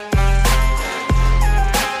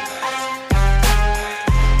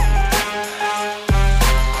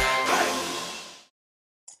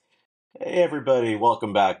Everybody,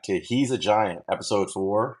 welcome back to He's a Giant, episode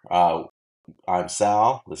 4. I'm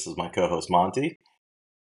Sal. This is my co-host Monty.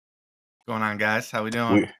 Going on, guys? How we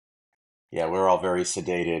doing? We're all very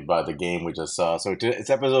sedated by the game we just saw. So it's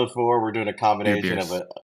episode 4. We're doing a combination of Beers.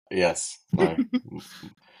 yes,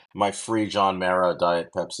 my free John Mara Diet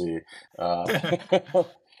Pepsi. We're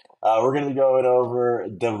going to be going over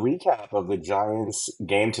the recap of the Giants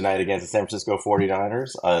game tonight against the San Francisco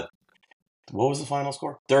 49ers. What was the final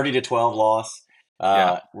score? 30-12 loss.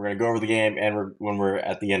 Yeah. We're going to go over the game, and when we're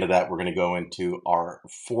at the end of that, we're going to go into our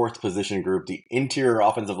fourth position group, the interior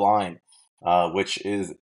offensive line, which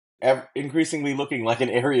is increasingly looking like an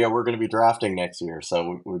area we're going to be drafting next year.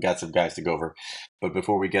 So we've got some guys to go over. But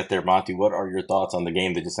before we get there, Monty, what are your thoughts on the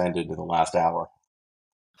game that just ended in the last hour?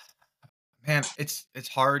 Man, it's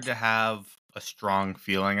hard to have a strong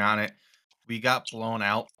feeling on it. We got blown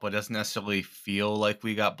out, but it doesn't necessarily feel like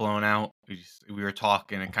we got blown out. We were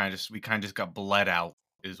talking and we kind of just got bled out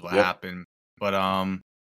is what Yep. happened. But and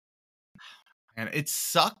it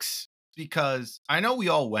sucks because I know we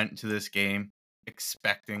all went to this game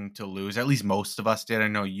expecting to lose. At least most of us did. I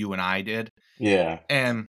know you and I did. Yeah.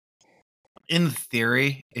 And in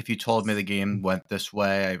theory, if you told me the game went this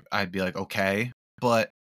way, I'd be like, okay. But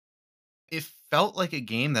it felt like a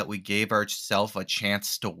game that we gave ourselves a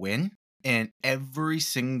chance to win. And every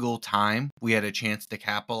single time we had a chance to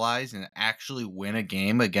capitalize and actually win a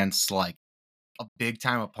game against like a big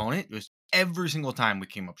time opponent, it was every single time we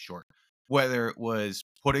came up short. Whether it was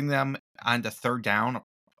putting them onto third down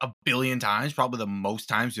a billion times, probably the most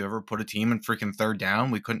times you ever put a team in freaking third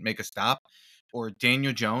down, we couldn't make a stop. Or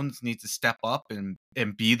Daniel Jones needs to step up and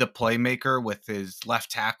be the playmaker with his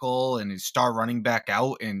left tackle and his star running back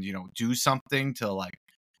out and, do something to like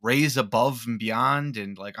raise above and beyond.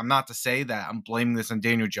 And like, I'm not to say that I'm blaming this on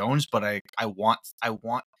Daniel Jones, but I want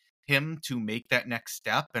him to make that next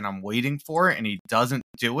step and I'm waiting for it and he doesn't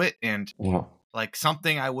do it. And like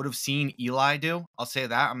something I would have seen Eli do, I'll say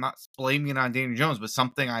that. I'm not blaming it on Daniel Jones, but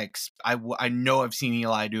something I know I've seen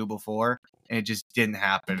Eli do before, and it just didn't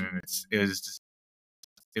happen. And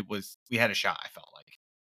we had a shot. I felt like.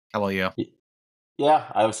 How about you?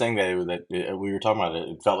 Yeah, I was saying that we were talking about it.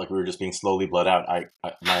 It felt like we were just being slowly bled out.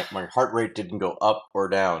 My heart rate didn't go up or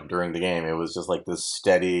down during the game. It was just like this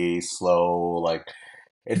steady, slow. Like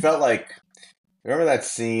it felt like. Remember that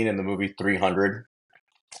scene in the movie 300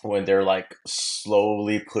 when they're like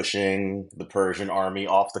slowly pushing the Persian army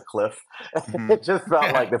off the cliff? Mm-hmm. It just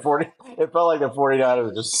felt like It felt like the 49ers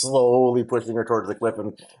were just slowly pushing her towards the cliff,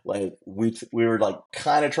 and like we were like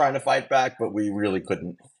kind of trying to fight back, but we really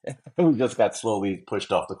couldn't. We just got slowly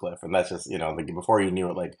pushed off the cliff, and that's just before you knew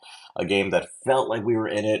it, like a game that felt like we were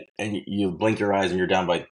in it, and you blink your eyes and you're down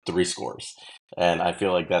by 3 scores, and I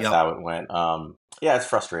feel like that's Yep. how it went. Yeah, it's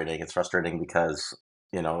frustrating. It's frustrating because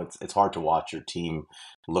it's hard to watch your team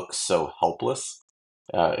look so helpless.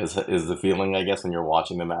 Is the feeling, I guess, when you're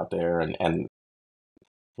watching them out there, and in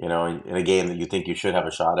a game that you think you should have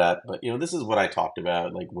a shot at. But this is what I talked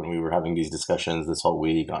about, like when we were having these discussions this whole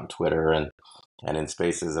week on Twitter and in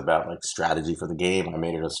spaces about like strategy for the game. I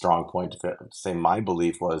made it a strong point to say my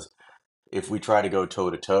belief was if we try to go toe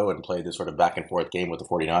to toe and play this sort of back and forth game with the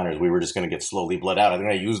 49ers, we were just going to get slowly bled out. I think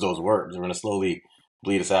I used those words. They're going to slowly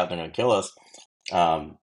bleed us out. They're going to kill us.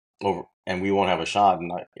 And we won't have a shot.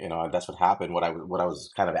 And that's what happened. What I was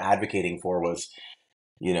kind of advocating for was,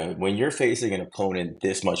 when you're facing an opponent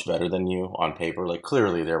this much better than you on paper, like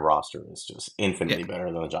clearly their roster is just infinitely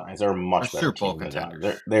better than the Giants. They're a much better Super Bowl team than the Giants.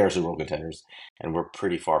 contenders. They are Super Bowl contenders, and we're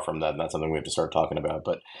pretty far from that. And that's something we have to start talking about.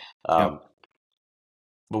 But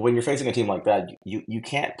but when you're facing a team like that, you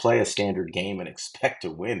can't play a standard game and expect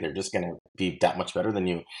to win. They're just going to be that much better than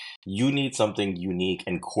you. You need something unique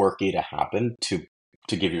and quirky to happen to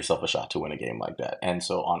give yourself a shot to win a game like that. And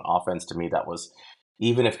so on offense, to me, that was,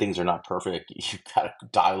 even if things are not perfect, you've got to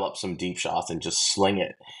dial up some deep shots and just sling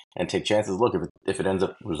it and take chances. Look, if it ends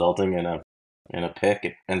up resulting in a pick,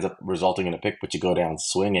 it ends up resulting in a pick, but you go down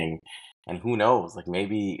swinging. And who knows? Like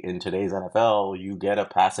maybe in today's NFL, you get a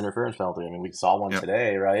pass interference penalty. I mean, we saw one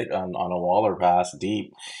today, right, on a Waller pass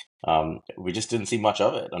deep. We just didn't see much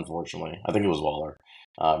of it, unfortunately. I think it was Waller.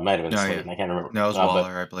 Might have been Slayton. I can't remember. No, it was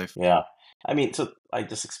Waller, I believe. Yeah. I mean, so I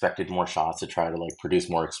just expected more shots to try to like produce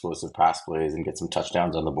more explosive pass plays and get some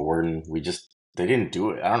touchdowns on the board, and they didn't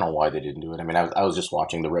do it. I don't know why they didn't do it. I mean, I was just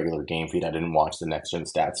watching the regular game feed. I didn't watch the next gen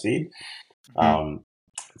stats feed.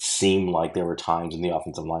 It seemed like there were times when the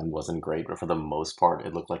offensive line wasn't great, but for the most part,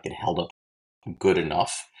 it looked like it held up good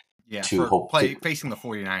enough to facing the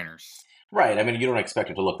 49ers. Right. I mean, you don't expect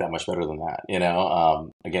it to look that much better than that,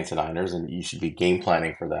 against the Niners, and you should be game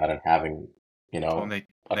planning for that and having,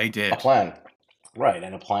 They did a plan. right,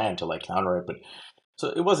 and a plan to like counter it. But so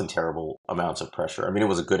it wasn't terrible amounts of pressure. I mean, it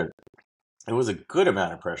was a good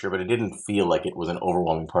amount of pressure, but it didn't feel like it was an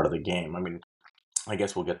overwhelming part of the game. I mean, I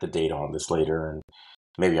guess we'll get the data on this later, and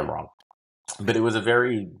maybe I'm wrong. But it was a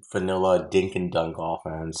very vanilla dink and dunk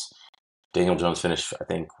offense. Daniel Jones finished, I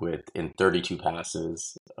think, with in 32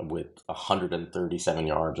 passes with 137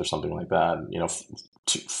 yards or something like that. You know,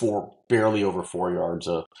 four barely over 4 yards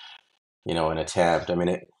a an attempt. I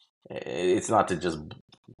mean, it's not to just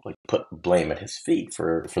like put blame at his feet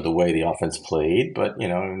for the way the offense played, but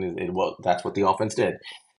well, that's what the offense did.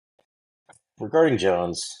 Regarding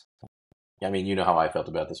Jones, I mean, you know how I felt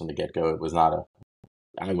about this from the get go. It was not a.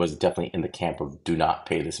 I was definitely in the camp of do not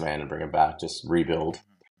pay this man and bring him back. Just rebuild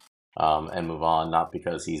and move on. Not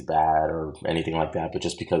because he's bad or anything like that, but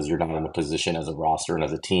just because you're not in a position as a roster and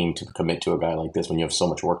as a team to commit to a guy like this when you have so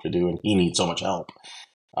much work to do and he needs so much help.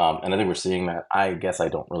 And I think we're seeing that. I guess I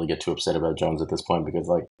don't really get too upset about Jones at this point because,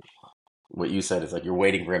 like, what you said is like you're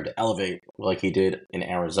waiting for him to elevate like he did in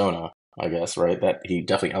Arizona, I guess, right? That he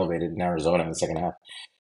definitely elevated in Arizona in the second half.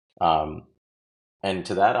 Um, and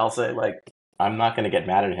to that, I'll say, like, I'm not going to get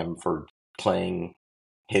mad at him for playing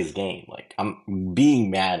his game. Like, I'm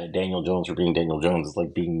being mad at Daniel Jones for being Daniel Jones is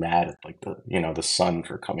like being mad at like the sun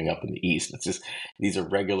for coming up in the East. It's just these are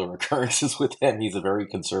regular occurrences with him. He's a very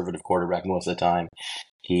conservative quarterback most of the time.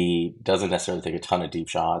 He doesn't necessarily take a ton of deep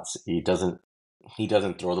shots. He doesn't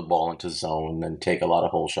throw the ball into zone and take a lot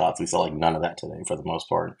of hole shots. We saw like none of that today for the most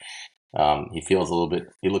part. He feels a little bit.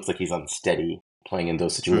 He looks like he's unsteady playing in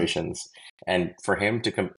those Mm. situations. And for him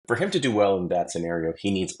to do well in that scenario,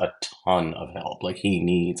 he needs a ton of help. Like he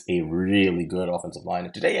needs a really good offensive line.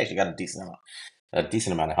 And today, he actually got a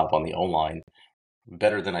decent amount of help on the O line,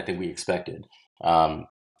 better than I think we expected. Um,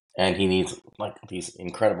 and he needs like these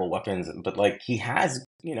incredible weapons. But like he has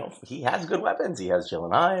good weapons. He has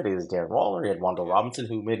Jalen Hyatt, he has Darren Waller, he had Wandale Yeah. Robinson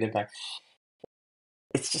who made an impact.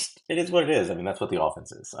 It is what it is. I mean, that's what the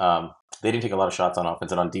offense is. They didn't take a lot of shots on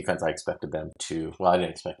offense, and on defense, I expected them to. Well, I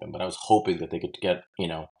didn't expect them, but I was hoping that they could get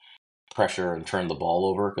pressure and turn the ball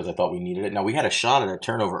over because I thought we needed it. Now we had a shot at a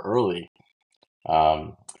turnover early.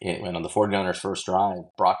 When on the 49ers' first drive,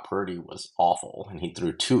 Brock Purdy was awful, and he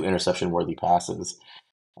threw two interception-worthy passes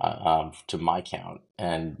to my count.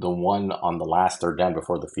 And the one on the last third down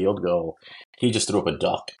before the field goal, he just threw up a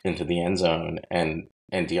duck into the end zone, and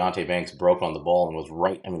Deontay Banks broke on the ball and was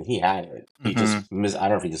right. I mean, he had it. He Hmm. just I don't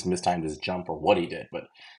know if he just mistimed his jump or what he did, but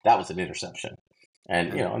that was an interception. And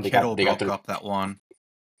And and they got Kittle they got broke through. up that one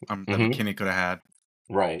that Hmm. McKinney could have had.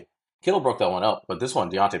 Right. Kittle broke that one up, but this one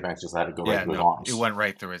Deontay Banks just had to go right Yeah, through his no, it arms. went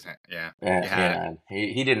right through his hand. Yeah, And you had it. yeah, and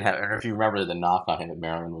he didn't have. And if you remember, the knock on him at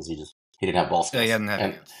Maryland was he didn't have ball Yeah, he skills. hadn't had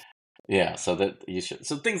And hands. yeah, so that you should,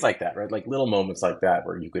 so things like that, right? Like little moments like that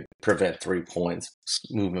where you could prevent 3 points,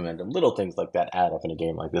 move momentum, little things like that add up in a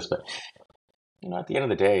game like this. But at the end of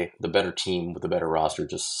the day, the better team with the better roster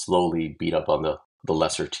just slowly beat up on the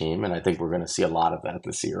lesser team, and I think we're going to see a lot of that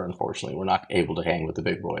this year. Unfortunately, we're not able to hang with the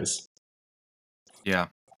big boys. Yeah.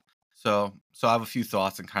 So I have a few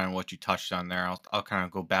thoughts on kind of what you touched on there. I'll kind of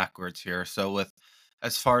go backwards here. So with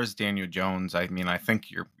as far as Daniel Jones, I mean, I think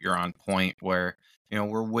you're on point where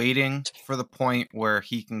we're waiting for the point where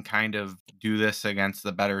he can kind of do this against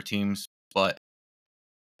the better teams, but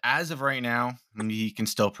as of right now, he can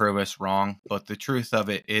still prove us wrong. But the truth of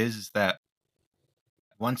it is that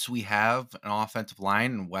once we have an offensive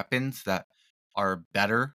line and weapons that are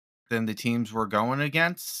better than the teams we're going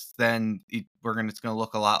against, then it's going to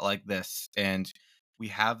look a lot like this. And we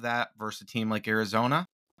have that versus a team like Arizona,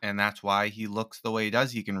 and that's why he looks the way he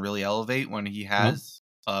does. He can really elevate when he Hmm. has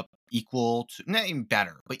equal to not even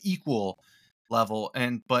better, but equal level.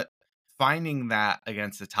 And but finding that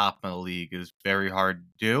against the top of the league is very hard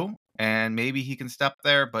to do. And maybe he can step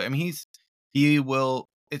there, but I mean he will.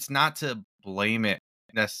 It's not to blame it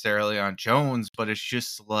necessarily on Jones, but it's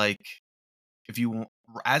just like if you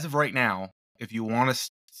as of right now, if you want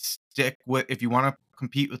to if you want to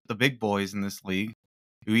compete with the big boys in this league,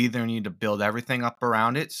 you either need to build everything up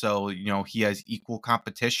around it so he has equal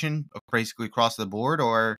competition basically across the board,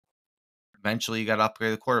 or eventually you got to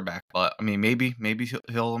upgrade the quarterback. But I mean, maybe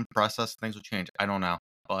he'll impress us. Things will change. I don't know,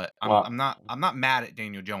 but I'm Well, I'm not I'm not mad at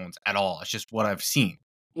Daniel Jones at all. It's just what I've seen.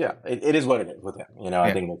 yeah, it is what it is with him. I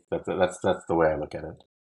Yeah. think that's the way I look at it.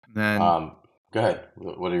 Then Um, Go ahead.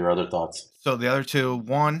 What are your other thoughts? so the other two,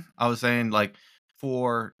 one, I was saying like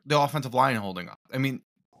for the offensive line holding up. I mean,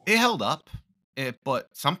 it held up, but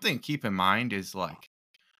something to keep in mind is like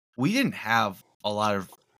we didn't have a lot of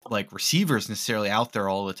like receivers necessarily out there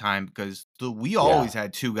all the time because we Yeah, always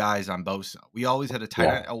had two guys on Bosa. We always had a tight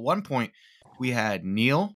yeah, end. At one point, we had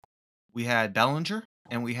Neal, we had Bellinger,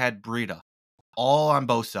 and we had Breida. all on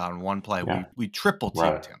both sides on one play. Yeah. We triple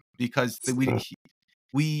Right. teamed him because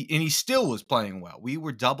we and he still was playing well. We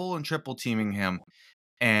were double and triple teaming him,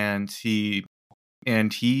 and he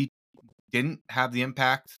didn't have the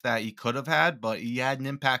impact that he could have had, but he had an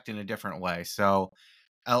impact in a different way. So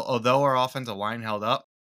although our offensive line held up,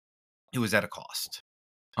 it was at a cost.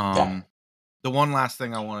 Yeah. Um, the one last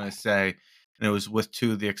thing I wanted to say, and it was with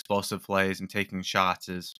two of the explosive plays and taking shots,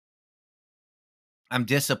 is I'm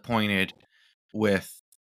disappointed with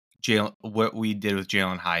what we did with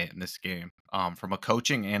Jalen Hyatt in this game, from a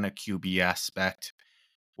coaching and a QB aspect.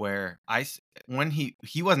 Where when he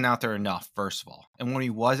wasn't out there enough, first of all, and when he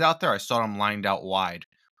was out there, I saw him lined out wide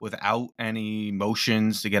without any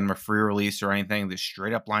motions to get him a free release or anything. Just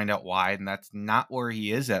straight up lined out wide, and that's not where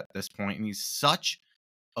he is at this point. And he's such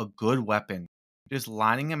a good weapon. Just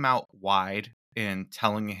lining him out wide and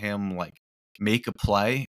telling him like make a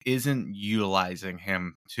play isn't utilizing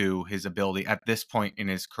him to his ability at this point in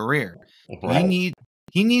his career. He Right. need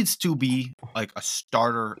he needs to be like a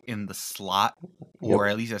starter in the slot or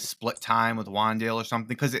Yep. at least a split time with Wandale or something.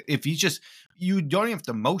 Because if he's just you don't even have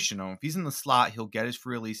to motion him. If he's in the slot, he'll get his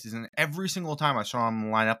free releases. And every single time I saw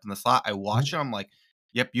him line up in the slot, I watch him. I'm like,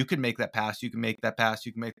 yep, you can make that pass. You can make that pass.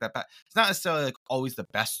 You can make that pass. It's not necessarily like always the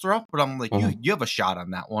best throw, but I'm like, Mhm. you have a shot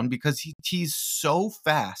on that one because he's so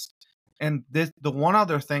fast. And the one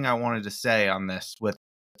other thing I wanted to say on this with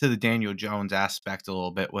to the Daniel Jones aspect a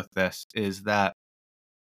little bit with this is that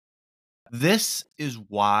this is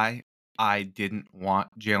why I didn't want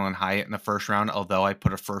Jalen Hyatt in the first round, although I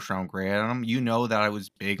put a first round grade on him. You know that I was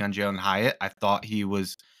big on Jalen Hyatt. I thought he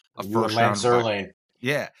was a You and first Lance round wide. Zierlein.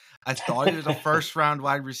 Yeah, I thought he was a first round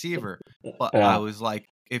wide receiver, but I Yeah. was like,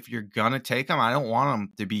 if you're gonna take him, I don't want him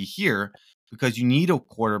to be here because you need a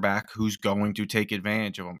quarterback who's going to take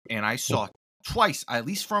advantage of him. And I saw twice, at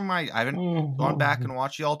least from I haven't gone back Mhm. and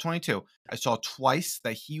watched the all 22. I saw twice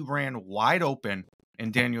that he ran wide open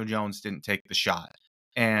and Daniel Jones didn't take the shot.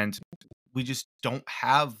 And we just don't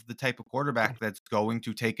have the type of quarterback that's going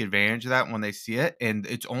to take advantage of that when they see it. And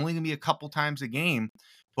it's only going to be a couple times a game.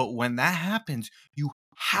 But when that happens, you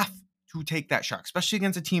have to take that shot, especially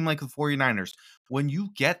against a team like the 49ers. When you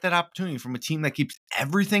get that opportunity from a team that keeps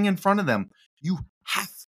everything in front of them, you have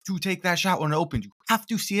to take that shot when it opens. You have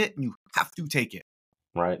to see it and you have to take it.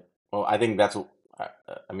 Right. Well, I think that's what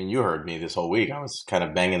I mean. You heard me this whole week. I was kind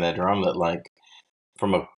of banging that drum that like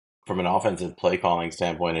from a from an offensive play calling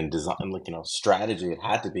standpoint and design, like strategy, it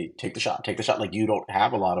had to be take the shot, take the shot. Like you don't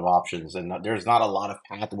have a lot of options, and there's not a lot of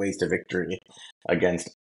pathways to victory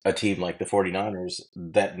against a team like the 49ers.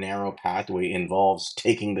 That narrow pathway involves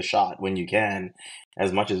taking the shot when you can,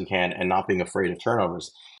 as much as you can, and not being afraid of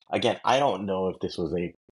turnovers. Again, I don't know if this was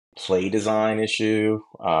a play design issue.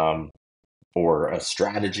 Or a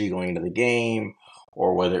strategy going into the game,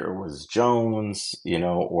 or whether it was Jones,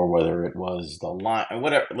 or whether it was the line,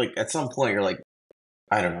 whatever. Like at some point, you're like,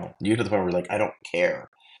 I don't know. You get to the point where you're like, I don't care.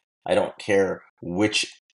 I don't care which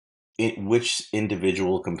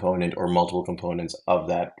individual component or multiple components of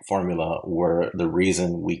that formula were the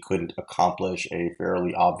reason we couldn't accomplish a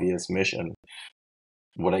fairly obvious mission.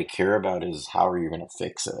 What I care about is how are you going to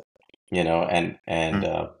fix it, and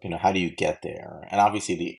Mm. how do you get there? And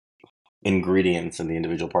obviously the ingredients and the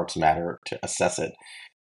individual parts matter to assess it.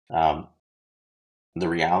 Um, the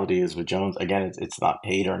reality is with Jones, again, it's not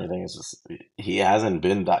hate or anything. It's just he hasn't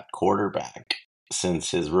been that quarterback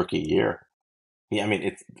since his rookie year. I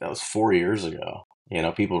mean, that was 4 years ago.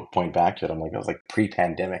 People point back to it. I'm like, that was like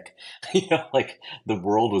pre-pandemic. Like the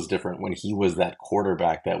world was different when he was that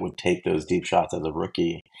quarterback that would take those deep shots as a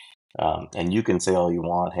rookie. And you can say all you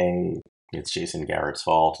want, hey, it's Jason Garrett's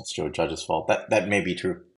fault, it's Joe Judge's fault. That may be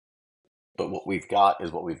true. But what we've got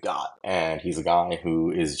is what we've got. And he's a guy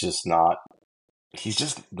who is he's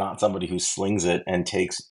just not somebody who slings it and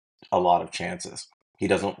takes a lot of chances. He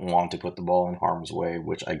doesn't want to put the ball in harm's way,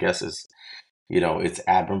 which I guess is, it's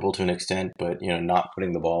admirable to an extent, but, not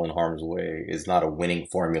putting the ball in harm's way is not a winning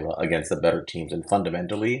formula against the better teams. And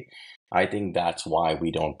fundamentally, I think that's why we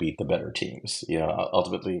don't beat the better teams.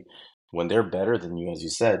 Ultimately, when they're better than you, as you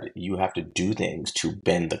said, you have to do things to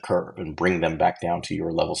bend the curve and bring them back down to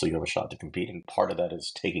your level so you have a shot to compete. And part of that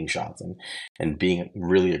is taking shots and being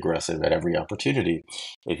really aggressive at every opportunity.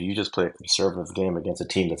 If you just play a conservative game against a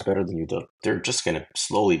team that's better than you, they're just going to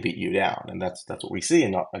slowly beat you down. And that's what we see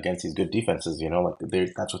against these good defenses,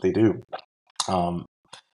 like that's what they do. Um,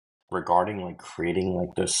 Regarding like creating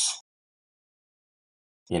like this,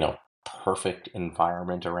 you know, perfect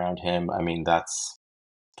environment around him, I mean, that's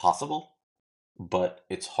possible, but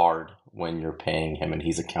it's hard when you're paying him and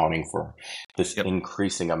he's accounting for this Yep.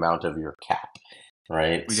 increasing amount of your cap.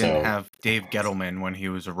 right? We didn't So have Dave Gettleman when he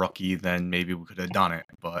was a rookie, then maybe we could have done it.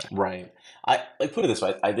 But right. I like put it this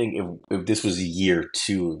way. I think if this was year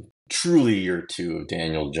two, truly year two of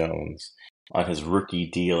Daniel Jones on his rookie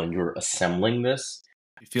deal, and you're assembling this,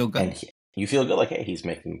 you feel good. and you feel good, like, hey, he's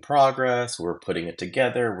making progress. We're putting it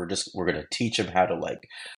together. We're gonna teach him how to like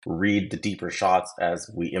read the deeper shots as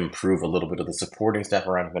we improve a little bit of the supporting stuff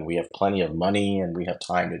around him, and we have plenty of money and we have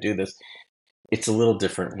time to do this. It's a little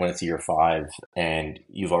different when it's year five and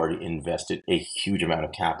you've already invested a huge amount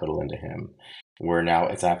of capital into him, where now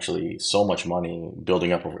it's actually so much money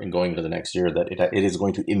building up and going into the next year that it is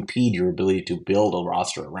going to impede your ability to build a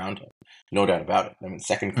roster around him. No doubt about it. I mean,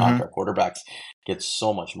 second Hmm. contract quarterbacks get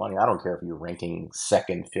so much money. I don't care if you're ranking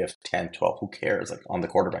second, fifth, 10th, 12th, who cares? Like on the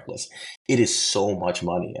quarterback list, it is so much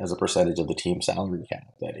money as a percentage of the team salary cap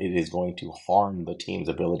that it is going to harm the team's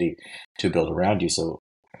ability to build around you. So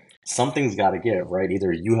something's got to give, right?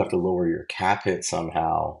 Either you have to lower your cap hit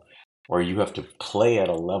somehow, or you have to play at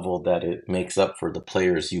a level that it makes up for the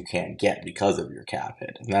players you can't get because of your cap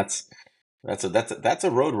hit, and that's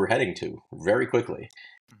a road we're heading to very quickly.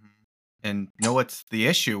 And know what's the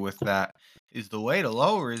issue with that is the way to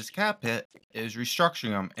lower his cap hit is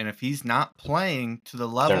restructuring him. And if he's not playing to the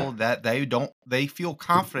level They're, that they feel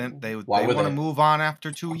confident why they would want to they? move on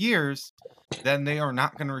after 2 years, then they are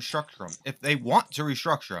not going to restructure him. If they want to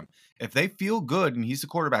restructure him, if they feel good and he's the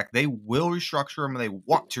quarterback, they will restructure him and they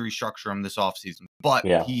want to restructure him this offseason. But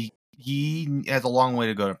Yeah, he has a long way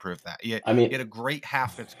to go to prove that. He I mean, had a great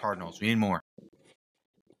half against Cardinals. We need more.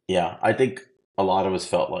 yeah, I think a lot of us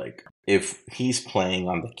felt like if he's playing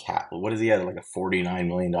on the cap, what is he at, like a $49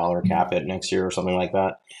 million cap hit next year or something like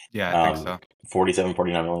that? Yeah, I think um, so. 47,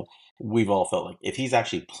 49 million. We've all felt like if he's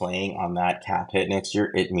actually playing on that cap hit next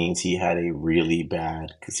year, it means he had a really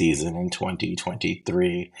bad season in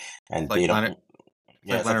 2023, It's and like they don't. Leonard it's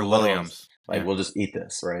Yeah, like it's like the Leonard Lillians. Williams. Like, Yeah. we'll just eat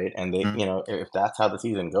this, right? And they, Mhm. if that's how the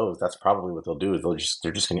season goes, that's probably what they'll do. Is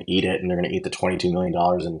they're just going to eat it, and they're going to eat the $22 million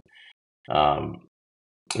and um,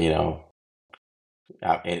 you know,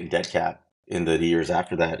 in dead cap in the years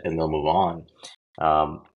after that, and they'll move on.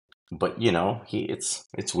 Um, but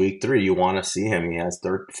it's week three. You want to see him. He has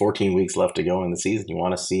 14 weeks left to go in the season. You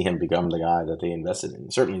want to see him become the guy that they invested in.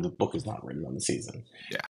 Certainly, the book is not written on the season.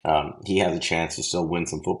 Yeah. He has a chance to still win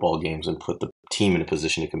some football games and put the team in a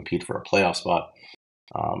position to compete for a playoff spot.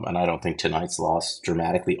 And I don't think tonight's loss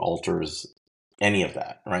dramatically alters any of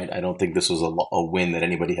that, right? I don't think this was a win that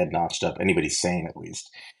anybody had notched up. Anybody sane, at least,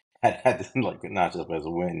 had like notched up as a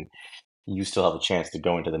win. You still have a chance to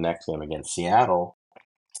go into the next game against Seattle.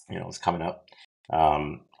 It's coming up.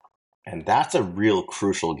 Um, and that's a real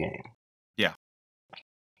crucial game. Yeah.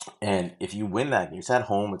 And if you win that game, it's at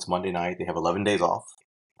home, it's Monday night, they have 11 days off.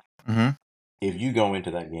 Mhm. If you go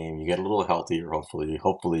into that game, you get a little healthier, hopefully.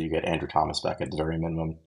 Hopefully, you get Andrew Thomas back at the very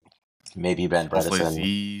minimum. Maybe Ben Hopefully Bredesen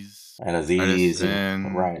Aziz, and Aziz,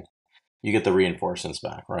 Edison. right. You get the reinforcements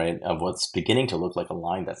back, right? Of what's beginning to look like a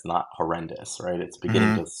line that's not horrendous, right?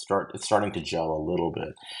 Mhm. It's starting to gel a little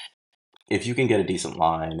bit. If you can get a decent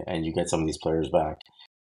line and you get some of these players back,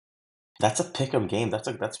 that's a pick 'em game.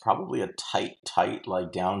 That's probably a tight,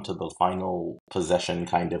 like down to the final possession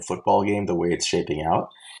kind of football game, the way it's shaping out.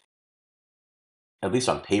 At least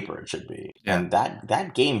on paper, it should be. Yeah. And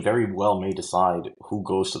that game very well may decide who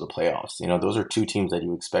goes to the playoffs. Those are two teams that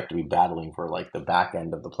you expect to be battling for like the back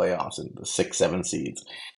end of the playoffs and the 6, 7 seeds,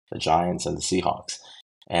 the Giants and the Seahawks.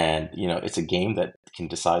 And it's a game that can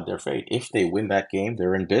decide their fate. If they win that game,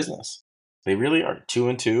 they're in business. They really are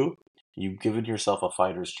 2-2. You've given yourself a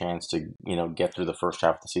fighter's chance to get through the first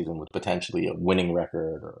half of the season with potentially a winning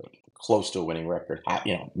record or close to a winning record.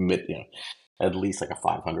 Mid at least like a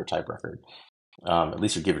 500 type record. At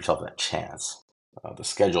least you give yourself that chance. The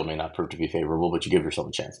schedule may not prove to be favorable, but you give yourself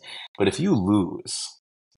a chance. But if you lose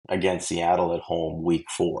against Seattle at home week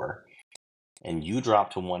 4 and you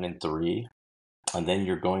drop to 1-3, and then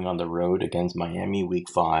you're going on the road against Miami week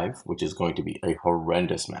 5, which is going to be a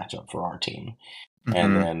horrendous matchup for our team,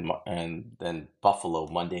 and Mhm. then Buffalo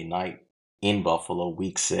Monday night in Buffalo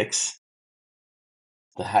week 6.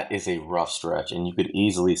 That is a rough stretch, and you could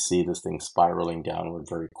easily see this thing spiraling downward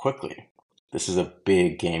very quickly. This is a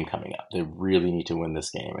big game coming up. They really need to win this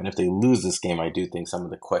game. And if they lose this game, I do think some of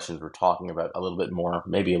the questions we're talking about a little bit more,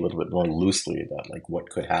 maybe a little bit more loosely about like what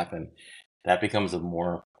could happen, that becomes a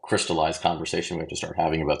more crystallized conversation we have to start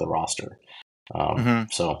having about the roster.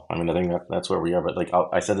 Mhm. So, I mean, I think that's where we are. But like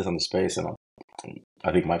I said this on the space, and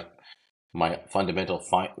I think my fundamental,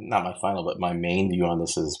 not my final, but my main view on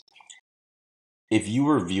this is if you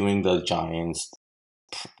were viewing the Giants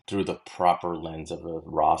through the proper lens of a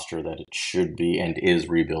roster that it should be and is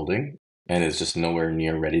rebuilding, and is just nowhere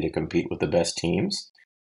near ready to compete with the best teams,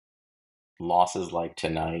 losses like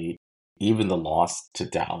tonight, even the loss to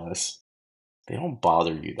Dallas, they don't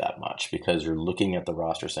bother you that much because you're looking at the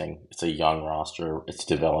roster saying it's a young roster, it's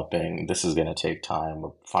developing, this is going to take time,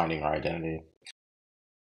 we're finding our identity.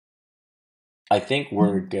 I think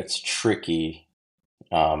where it gets tricky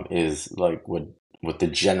is like what the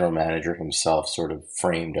general manager himself sort of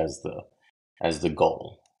framed as the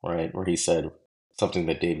goal, right? Where he said something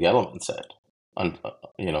that Dave Gettleman said,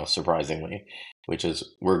 surprisingly, which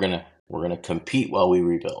is we're gonna compete while we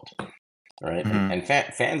rebuild, right? Hmm. And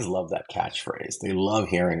fans love that catchphrase. They love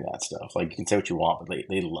hearing that stuff. Like you can say what you want, but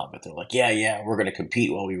they love it. They're like, yeah, we're gonna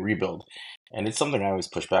compete while we rebuild, and it's something I always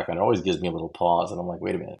push back on. It always gives me a little pause, and I'm like,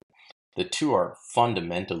 wait a minute. The two are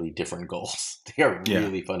fundamentally different goals. They are Yeah.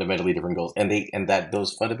 really fundamentally different goals, and that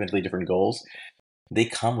those fundamentally different goals, they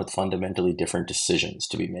come with fundamentally different decisions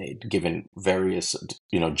to be made given various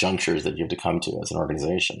junctures that you have to come to as an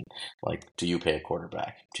organization. Like, do you pay a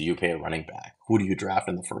quarterback? Do you pay a running back? Who do you draft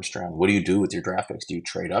in the first round? What do you do with your draft picks? Do you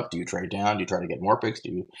trade up? Do you trade down? Do you try to get more picks?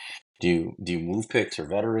 Do you move picks or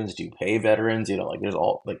veterans? Do you pay veterans?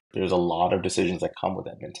 There's a lot of decisions that come with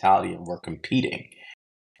that mentality, and we're competing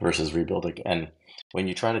versus rebuilding. And when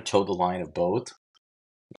you try to toe the line of both,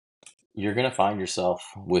 you're going to find yourself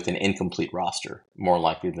with an incomplete roster more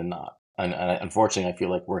likely than not. And unfortunately, I feel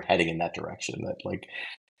like we're heading in that direction. That like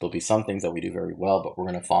there'll be some things that we do very well, but we're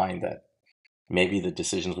going to find that maybe the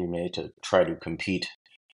decisions we made to try to compete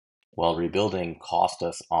while rebuilding cost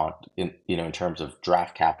us in terms of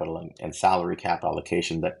draft capital and salary cap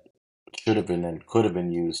allocation that should have been and could have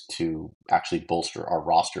been used to actually bolster our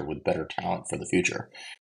roster with better talent for the future.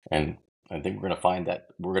 And I think we're going to find that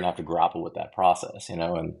we're going to have to grapple with that process,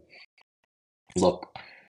 and look,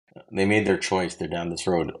 they made their choice. They're down this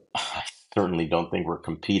road. I certainly don't think we're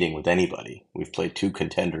competing with anybody. We've played two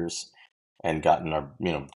contenders and gotten our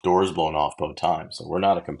doors blown off both times. So we're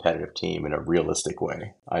not a competitive team in a realistic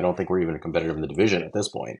way. I don't think we're even competitive in the division at this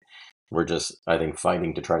point. We're just, I think,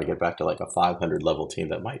 fighting to try to get back to like a 500 level team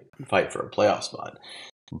that might fight for a playoff spot.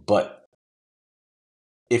 But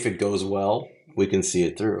if it goes well, we can see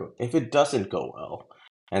it through. If it doesn't go well,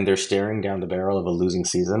 and they're staring down the barrel of a losing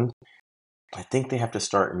season, I think they have to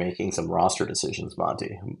start making some roster decisions,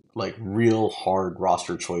 Monty. Like real hard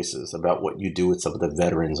roster choices about what you do with some of the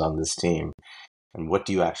veterans on this team. And what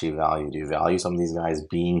do you actually value? Do you value some of these guys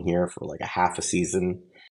being here for like a half a season?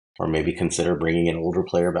 Or maybe consider bringing an older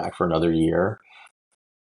player back for another year?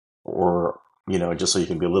 Or, just so you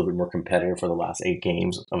can be a little bit more competitive for the last 8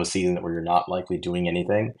 games of a season where you're not likely doing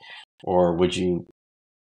anything? Or would you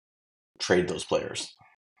trade those players?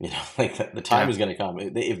 Like the time Yeah. is going to come.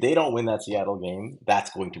 If they don't win that Seattle game, that's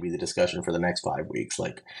going to be the discussion for the next 5 weeks.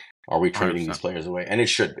 Like, are we trading these 100%. players away? And it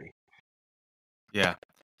should be. Yeah.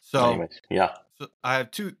 So, Anyway, yeah. so I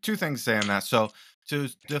have two things saying that. So to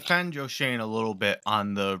defend Joe Shane a little bit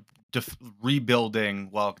on the rebuilding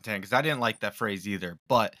while contending, because I didn't like that phrase either.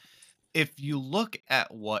 But if you look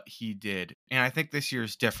at what he did, and I think this year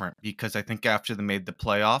is different because I think after they made the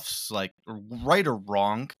playoffs, like right or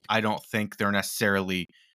wrong, I don't think they're necessarily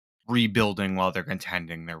rebuilding while they're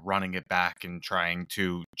contending. They're running it back and trying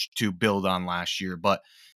to build on last year. But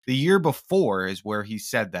the year before is where he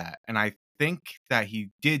said that, and I think that he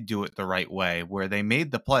did do it the right way, where they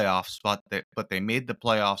made the playoffs, but they made the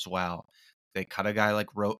playoffs well. They cut a guy like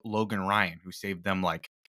Logan Ryan, who saved them like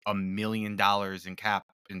 $1 million in cap,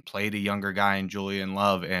 and played a younger guy in Julian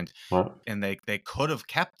Love, and Right. they could have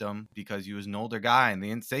kept him because he was an older guy and they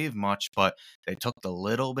didn't save much, but they took the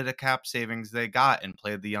little bit of cap savings they got and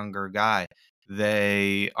played the younger guy.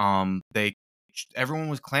 They everyone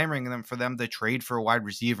was clamoring them for them to trade for a wide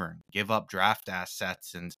receiver and give up draft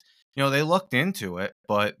assets, and they looked into it,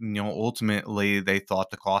 but ultimately they thought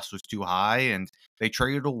the cost was too high, and they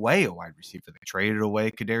traded away a wide receiver. They traded away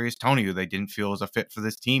Kadarius Toney, who they didn't feel was a fit for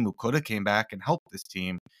this team, who could have came back and helped this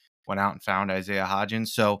team. Went out and found Isaiah Hodgins.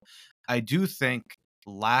 So I do think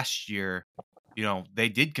last year, they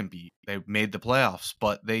did compete. They made the playoffs,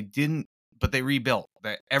 but they didn't. But they rebuilt.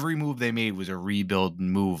 Every move they made was a rebuild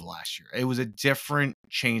move last year. It was a different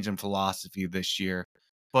change in philosophy this year.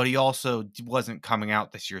 But he also wasn't coming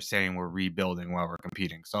out this year saying we're rebuilding while we're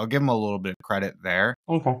competing. So I'll give him a little bit of credit there.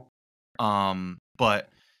 Okay. But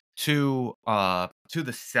to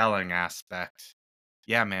the selling aspect,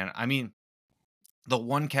 yeah, man. I mean, the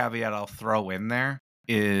one caveat I'll throw in there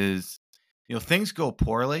is, things go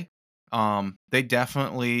poorly. They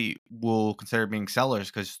definitely will consider being sellers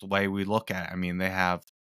because the way we look at it. I mean, they have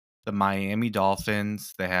the Miami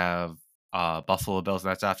Dolphins, they have Buffalo Bills.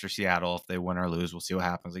 That's after Seattle. If they win or lose, we'll see what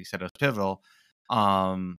happens. Like you said, it's pivotal.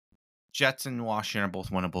 Um, Jets and Washington are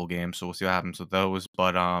both winnable games, so we'll see what happens with those.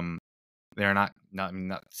 But they're not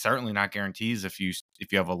certainly not guarantees if you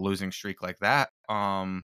have a losing streak like that.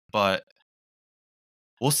 But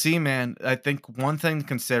we'll see, man. I think one thing to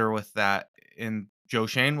consider with that, and Joe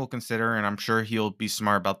Shane will consider, and I'm sure he'll be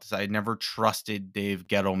smart about this. I never trusted Dave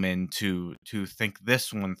Gettleman to think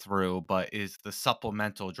this one through, but is the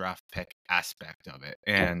supplemental draft pick aspect of it.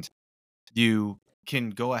 And you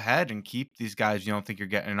can go ahead and keep these guys you don't think you're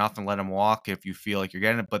getting enough and let them walk if you feel like you're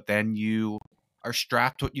getting it, but then you are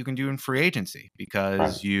strapped what you can do in free agency Right.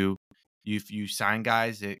 because if you sign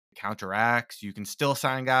guys, it counteracts. You can still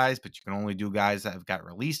sign guys, but you can only do guys that have got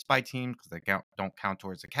released by teams because don't count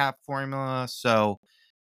towards the cap formula. So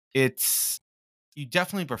it's you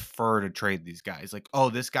definitely prefer to trade these guys. Like, oh,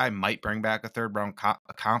 this guy might bring back a third round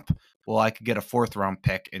comp. Well, I could get a fourth round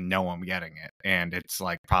pick and know I'm getting it. And it's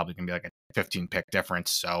like probably going to be like a 15 pick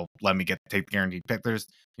difference. So let me take the guaranteed pick.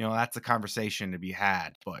 That's a conversation to be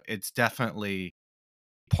had, but it's definitely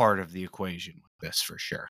part of the equation with this for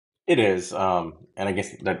sure. It is. And I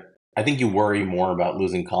guess that I think you worry more about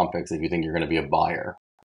losing comp picks if you think you're going to be a buyer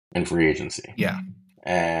in free agency. Yeah.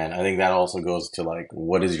 And I think that also goes to like,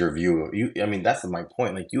 what is your view of you? I mean, that's my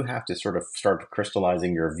point. Like, you have to sort of start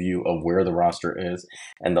crystallizing your view of where the roster is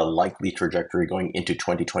and the likely trajectory going into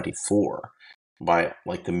 2024 by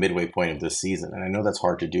like the midway point of this season. And I know that's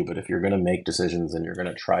hard to do, but if you're going to make decisions and you're going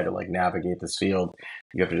to try to like navigate this field,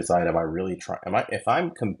 you have to decide, am I really trying? If I'm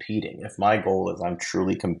competing, if my goal is I'm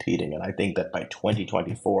truly competing, and I think that by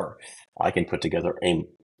 2024, I can put together a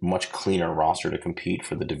much cleaner roster to compete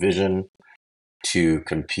for the division, to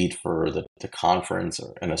compete for the conference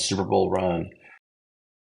or in a Super Bowl run,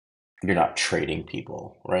 you're not trading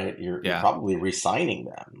people, right? You're probably re-signing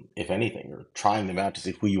them, if anything. You're trying them out to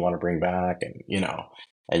see who you want to bring back, and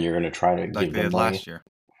and you're going to try to like give they them did money. last year.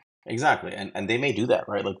 Exactly, and they may do that,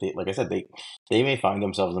 right? Like I said, they may find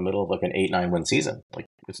themselves in the middle of like an 8-9 win season. Like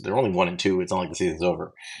they're only 1-2. It's not like the season's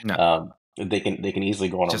over. No, they can easily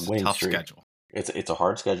go on just a winning tough streak. schedule. It's a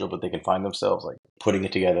hard schedule, but they can find themselves like putting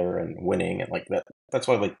it together and winning, and like that. That's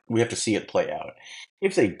why like we have to see it play out.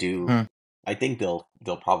 If they do, I think they'll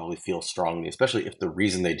probably feel strongly, especially if the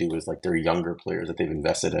reason they do is like they're younger players that they've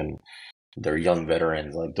invested in. They're young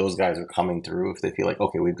veterans. Like those guys are coming through. If they feel like,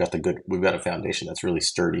 okay, we've got a foundation that's really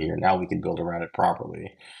sturdy here. Now we can build around it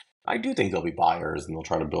properly. I do think they'll be buyers and they'll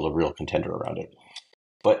try to build a real contender around it.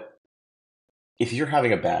 But if you're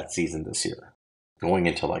having a bad season this year, going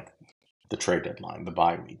into like the trade deadline, the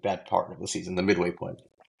bye week, that part of the season, the midway point,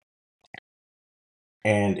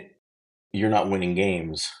 and you're not winning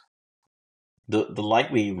games, the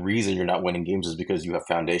likely reason you're not winning games is because you have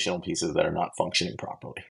foundational pieces that are not functioning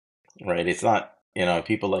properly, right? It's not,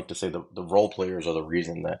 people like to say the role players are the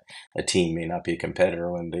reason that a team may not be a competitor,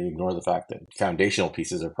 when they ignore the fact that foundational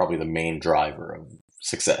pieces are probably the main driver of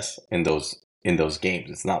success in those games.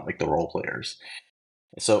 It's not like the role players.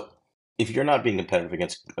 So if you're not being competitive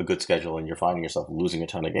against a good schedule and you're finding yourself losing a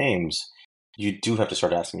ton of games, you do have to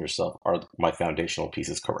start asking yourself, are my foundational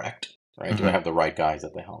pieces correct? Right? Do I have the right guys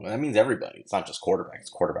at the helm? And that means everybody. It's not just quarterback.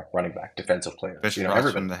 It's quarterback, running back, defensive players. Fish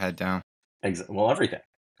Everybody from the head down. Well, everything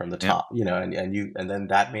from the top. And then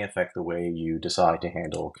that may affect the way you decide to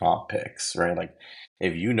handle comp picks, right? Like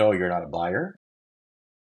if you're not a buyer,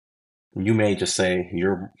 you may just say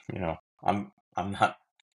I'm not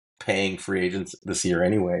paying free agents this year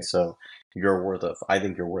anyway, so I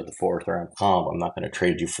think you're worth a 4th round comp. I'm not going to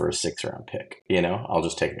trade you for a 6th round pick. I'll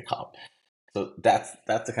just take the comp. So that's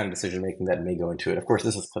the kind of decision making that may go into it. Of course,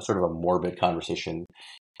 this is sort of a morbid conversation,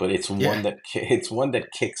 but it's one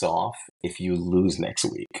that kicks off if you lose next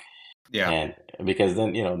week. Yeah, and because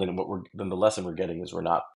then then the lesson we're getting is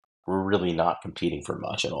we're really not competing for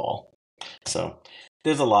much at all. So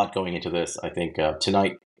there's a lot going into this. I think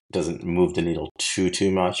tonight doesn't move the needle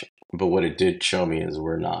too much, but what it did show me is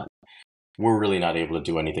we're really not able to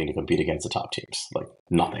do anything to compete against the top teams, like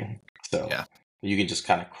nothing. So you can just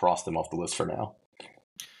kind of cross them off the list for now.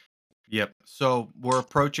 Yep. So we're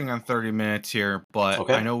approaching on 30 minutes here, but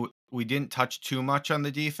okay. I know we didn't touch too much on the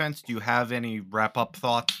defense. Do you have any wrap-up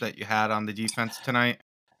thoughts that you had on the defense tonight?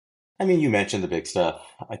 I mean, you mentioned the big stuff.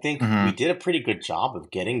 I think we did a pretty good job of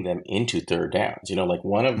getting them into third downs. Like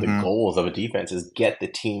one of the goals of a defense is get the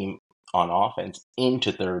team on offense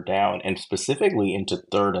into third down, and specifically into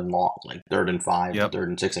 3rd and long, like 3rd and 5, 3rd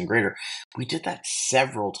and 6 and greater. We did that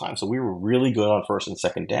several times. So we were really good on 1st and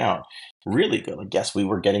 2nd down. Really good. I guess we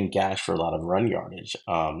were getting gashed for a lot of run yardage,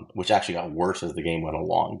 which actually got worse as the game went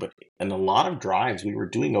along. But in a lot of drives, we were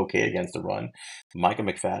doing okay against the run. Micah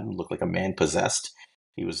McFadden looked like a man possessed.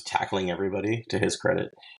 He was tackling everybody, to his credit.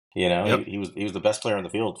 He was the best player on the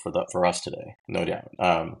field for us today, no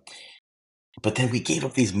doubt. But then we gave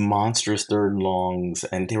up these monstrous third and longs,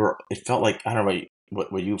 and it felt like, I don't know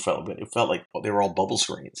what you felt, but it felt like they were all bubble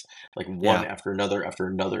screens, like one Yeah, after another,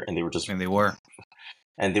 I mean they were.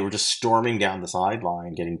 and they were just storming down the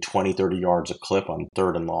sideline, getting 20, 30 yards a clip on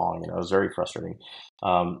third and long. It was very frustrating.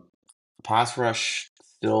 Um, Pass rush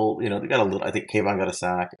still, they got a little. I think Kayvon got a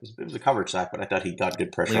sack. It was a coverage sack, but I thought he got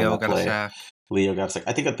good pressure on Leo that got a play. sack. Leo got a sack.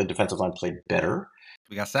 I think that the defensive line played better.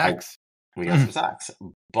 We got I sacks. We got some sacks,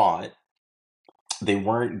 but they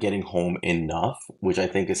weren't getting home enough, which I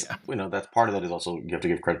think is, Yeah. that's part of that is also you have to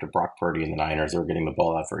give credit to Brock Purdy and the Niners. They were getting the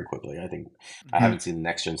ball out very quickly. I think I Mhm. haven't seen the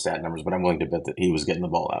next gen stat numbers, but I'm willing to bet that he was getting the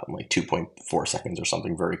ball out in like 2.4 seconds or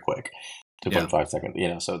something very quick, Yeah. 2.5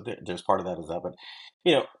 seconds. So there's part of that is that, but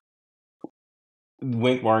you know,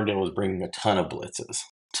 Wink Martindale was bringing a ton of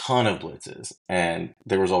blitzes, and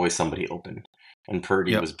there was always somebody open, and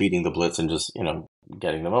Purdy Yep. was beating the blitz and just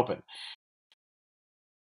getting them open.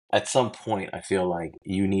 At some point, I feel like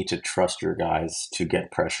you need to trust your guys to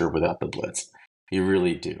get pressure without the blitz. You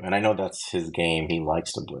really do. And I know that's his game. He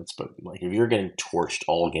likes to blitz, but like if you're getting torched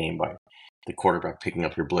all game by the quarterback picking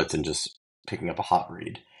up your blitz and just picking up a hot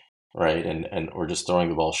read, right? And or just throwing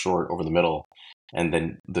the ball short over the middle, and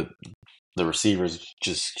then the receivers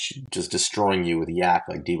just destroying you with yak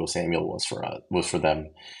like Deebo Samuel was for them.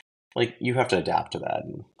 Like you have to adapt to that.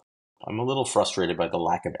 And I'm a little frustrated by the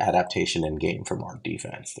lack of adaptation in game from our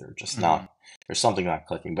defense. They're just Mhm. not. There's something not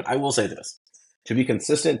clicking. But I will say this: to be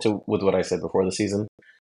consistent with what I said before the season,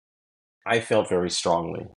 I felt very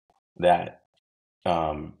strongly that,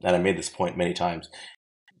 and I made this point many times,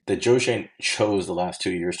 that Joe Shane chose the last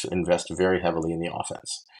 2 years to invest very heavily in the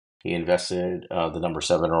offense. He invested the number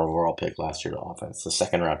 7 overall pick last year to offense, the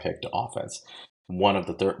second round pick to offense, one of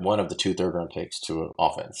the two third round picks to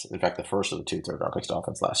offense. In fact, the first of the two third round picks to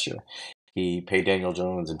offense last year. He paid Daniel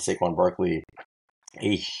Jones and Saquon Barkley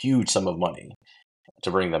a huge sum of money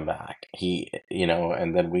to bring them back.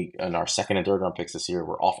 And then and our second and third round picks this year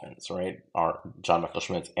were offense, right? Our John Michael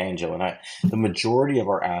Schmitz and Joe and I. The majority of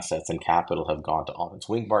our assets and capital have gone to offense.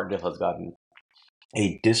 Wink Martindale has gotten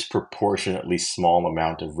a disproportionately small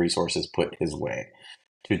amount of resources put his way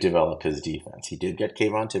to develop his defense. He did get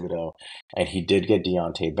Kayvon Thibodeau, and he did get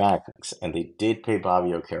Deontay back, and they did pay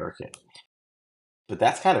Bobby Okereke. But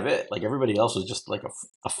that's kind of it. Like everybody else was just like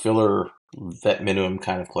a filler vet minimum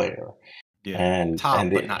kind of player. Yeah. And Top,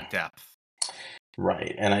 and but they, not depth.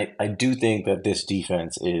 right. And I do think that this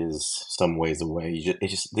defense is some ways away. They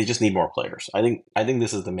just need more players. I think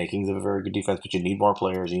this is the makings of a very good defense, but you need more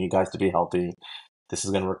players. You need guys to be healthy. This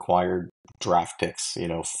is going to require draft picks,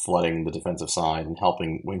 flooding the defensive side and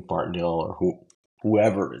helping Wink Martindale or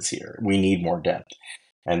whoever is here. We need more depth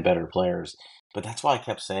and better players. But that's why I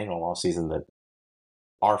kept saying all season that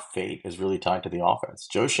our fate is really tied to the offense.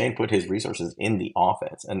 Joe Shane put his resources in the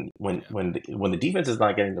offense, and Yeah. when the defense is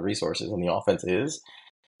not getting the resources, and the offense is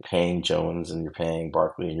paying Jones and you're paying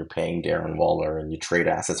Barkley and you're paying Darren Waller and you trade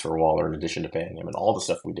assets for Waller in addition to paying him and all the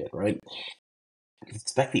stuff we did, right?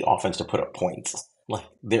 Expect the offense to put up points. Like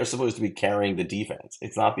they're supposed to be carrying the defense.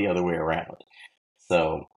 It's not the other way around.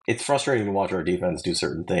 So it's frustrating to watch our defense do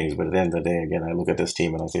certain things, but at the end of the day, again, I look at this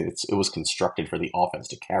team and I say it was constructed for the offense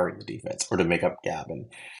to carry the defense or to make up gap, and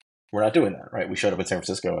we're not doing that, right? We showed up in San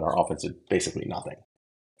Francisco and our offense did basically nothing.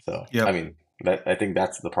 So I Yep. mean, I think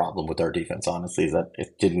that's the problem with our defense. Honestly, is that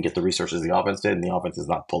it didn't get the resources the offense did, and the offense is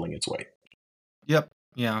not pulling its weight. Yep.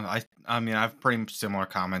 Yeah. I mean I've pretty much similar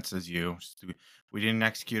comments as you. We didn't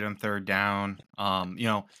execute on third down.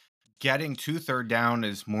 Getting to third down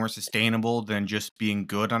is more sustainable than just being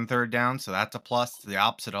good on third down. So that's a plus. The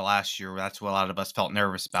opposite of last year. That's what a lot of us felt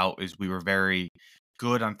nervous about is we were very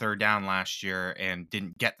good on third down last year and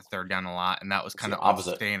didn't get the third down a lot. And that was It's kind the of opposite.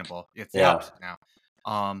 unsustainable. It's the Yeah. opposite now.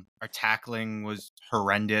 Our tackling was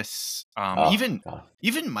horrendous. Oh God.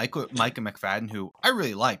 Even Micah McFadden, who I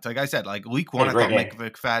really liked. Like I said, like week He had one, a I great thought game.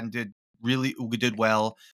 Micah McFadden did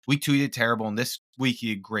well. Week two, he did terrible, and this week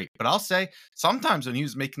he did great. But I'll say sometimes when he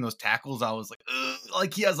was making those tackles, I was like, ugh,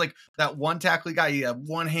 like he has like that one tackle guy, he had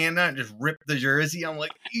one hand on and just ripped the jersey. I'm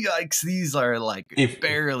like, yikes, these are like If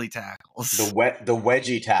barely tackles. the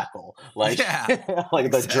wedgie tackle, like Yeah, like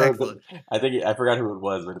exactly. I think I forgot who it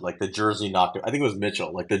was, but like the jersey knocked him. I think it was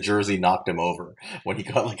Mitchell. Like the jersey knocked him over when he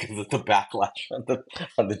got like the backlash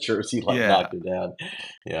on the jersey, like Yeah, knocked him down.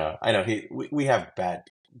 Yeah, I know. We have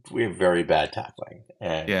very bad tackling,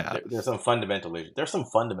 and yeah. there's some fundamental issues. There's some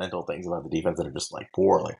fundamental things about the defense that are just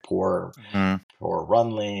Mhm. poor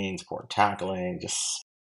run lanes, poor tackling. Just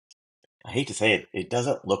I hate to say it, it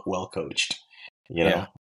doesn't look well coached. You Yeah.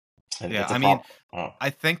 know. And Yeah, it's a I mean, problem. Oh, I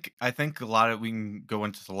think a lot of we can go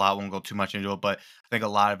into this a lot, won't go too much into it, but I think a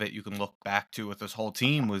lot of it you can look back to with this whole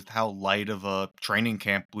team was how light of a training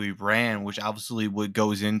camp we ran, which obviously what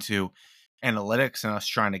goes into analytics and us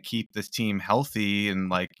trying to keep this team healthy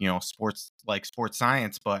and sports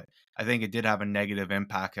science, but I think it did have a negative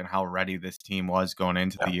impact on how ready this team was going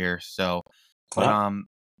into the yeah. year. So, but Yeah.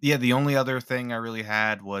 yeah, the only other thing I really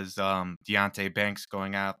had was Deontay Banks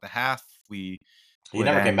going out the half. We He would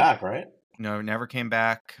never came end back, right? no, never came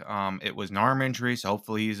back. It was an arm injury, so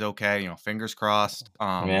hopefully he's okay. Fingers crossed.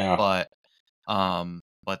 Yeah.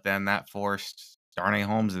 But then that forced Darnay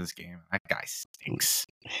Holmes in this game. That guy stinks.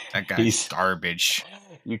 That guy's He's garbage.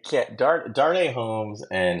 you can't Darnay Holmes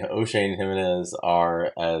and O'Shane Jimenez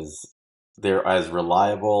are they're as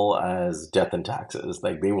reliable as death and taxes.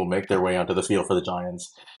 Like they will make their way onto the field for the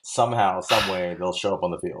Giants somehow, some way. They'll show up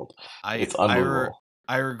on the field. I It's I re- unbelievable.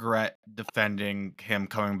 I regret defending him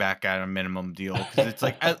coming back at a minimum deal because it's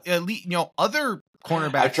like at least other I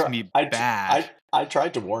cornerbacks can try. be bad. I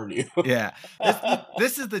tried to warn you. Yeah,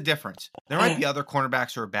 this is the difference. There might be other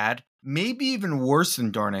cornerbacks who are bad, maybe even worse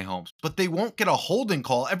than Darnay Holmes, but they won't get a holding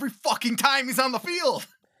call every fucking time he's on the field.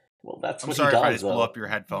 Well, that's I'm what he sorry if I does, just blew up though. your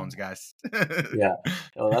headphones, guys. Yeah.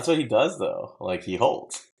 Well, that's what he does, though. Like he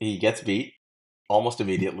holds. He gets beat almost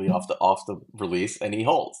immediately off the release, and he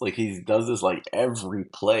holds. Like he does this like every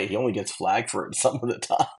play. He only gets flagged for it some of the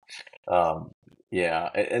time. Um, yeah,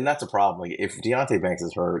 and that's a problem. Like if Deontay Banks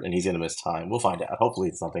is hurt and he's gonna miss time, we'll find out. Hopefully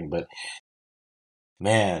it's nothing. But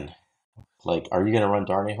man, like, are you gonna run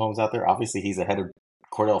Darnay Holmes out there? Obviously, he's ahead of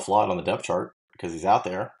Cordell Flott on the depth chart because he's out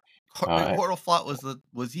there. Uh, Cordell Flott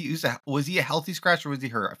was he a healthy scratch or was he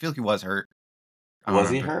hurt? I feel like he was hurt. I don't was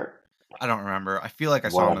he remember. hurt? I don't remember. I feel like I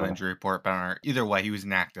saw him in the Whatever. injury report, but I don't know. Either way, he was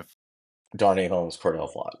inactive. Darnay Holmes, Cordell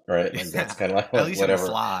Flott, right? Like that's Yeah, kind of like at least in the whatever.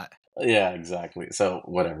 slot. Yeah, exactly. So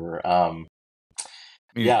whatever.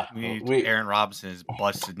 We Yeah, need we. Aaron Robinson's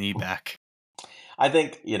busted knee back. I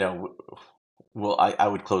think well, I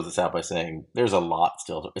would close this out by saying there's a lot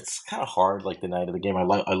still. It's kind of hard, like the night of the game. I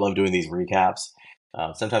love doing these recaps.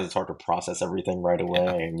 Sometimes it's hard to process everything right Yeah.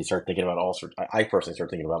 away, and you start thinking about all sorts. I personally start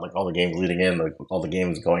thinking about like all the games leading in, like all the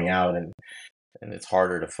games going out, and it's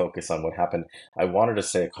harder to focus on what happened. I wanted to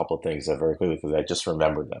say a couple of things very quickly because I just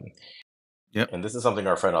remembered them, Yep. and this is something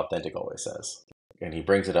our friend Authentic always says, and he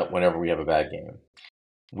brings it up whenever we have a bad game.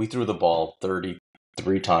 We threw the ball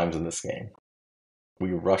 33 times in this game.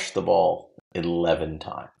 We rushed the ball 11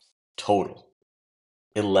 times total.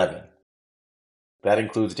 11. That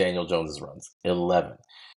includes Daniel Jones's runs. 11.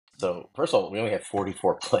 So, first of all, we only had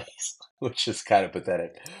 44 plays, which is kind of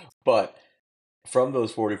pathetic. But from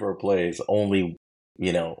those 44 plays, only,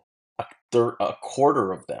 you know, a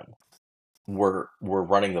quarter of them were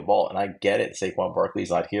running the ball. And I get it, Saquon Barkley's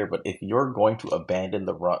not here, but if you're going to abandon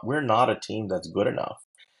the run, we're not a team that's good enough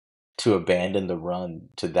to abandon the run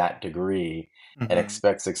to that degree and Hmm.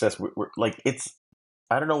 expect success. We're like it's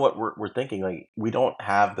I don't know what we're thinking. Like we don't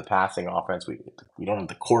have the passing offense. We don't have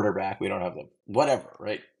the quarterback. We don't have the whatever.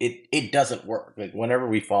 Right? It doesn't work. Like whenever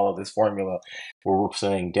we follow this formula, where we're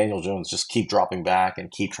saying Daniel Jones just keep dropping back and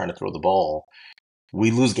keep trying to throw the ball, we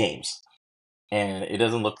lose games, and it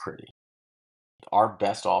doesn't look pretty. Our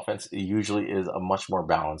best offense usually is a much more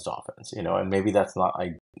balanced offense, and maybe that's not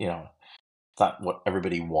it's not what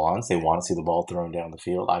everybody wants. They want to see the ball thrown down the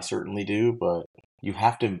field. I certainly do, but you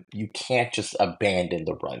can't just abandon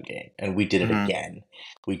the run game. And we did it Hmm. again.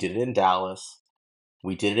 We did it in Dallas.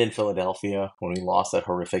 We did it in Philadelphia when we lost that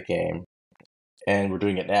horrific game. And we're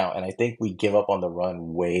doing it now. And I think we give up on the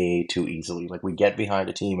run way too easily. Like we get behind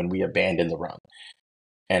a team and we abandon the run.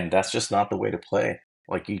 And that's just not the way to play.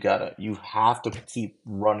 Like you have to keep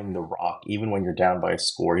running the rock, even when you're down by a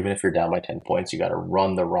score, even if you're down by 10 points, you got to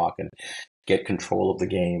run the rock and get control of the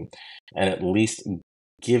game, and at least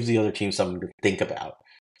gives the other team something to think about.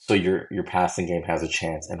 So your passing game has a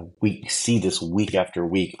chance, and we see this week after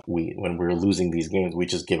week. When we're losing these games, we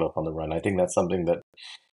just give up on the run. I think that's something that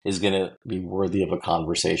is going to be worthy of a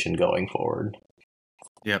conversation going forward.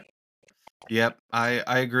 Yep. Yep. I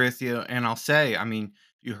agree with you. And I'll say, I mean,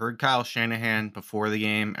 you heard Kyle Shanahan before the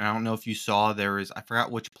game, and I don't know if you saw I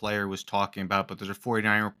forgot which player was talking about, but there's a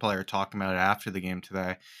 49er player talking about it after the game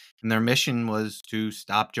today. And their mission was to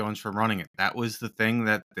stop Jones from running it. That was the thing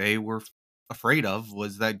that they were afraid of,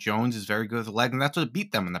 was that Jones is very good with the leg, and that's what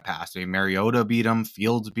beat them in the past. I mean, Mariota beat him,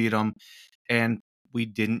 Fields beat him, and we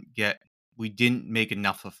didn't make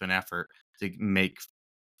enough of an effort to make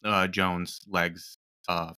Jones' legs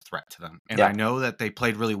threat to them. And I Yeah, know that they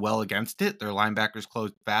played really well against it. Their linebackers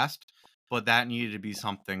closed fast, but that needed to be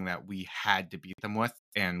something that we had to beat them with,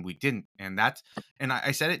 and we didn't. And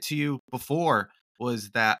I said it to you before.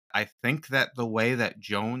 was that I think that the way that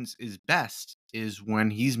Jones is best is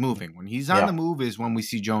when he's moving. When he's on the Yeah. move is when we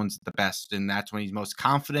see Jones the best, and that's when he's most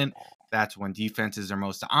confident. That's when defenses are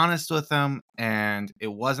most honest with him, and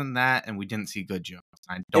it wasn't that, and we didn't see good Jones.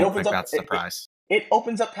 I It don't opens think up that's the prize. it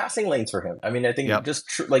opens up passing lanes for him. I mean, I think Yep. just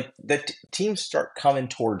like teams start coming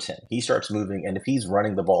towards him. He starts moving, and if he's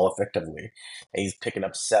running the ball effectively, and he's picking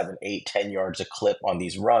up 7, 8, 10 yards a clip on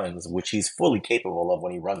these runs, which he's fully capable of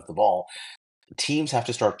when he runs the ball. Teams have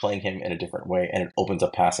to start playing him in a different way, and it opens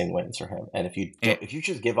up passing lanes for him. And And, if you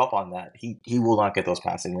just give up on that, he will not get those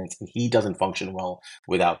passing lanes, and he doesn't function well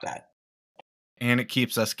without that. and it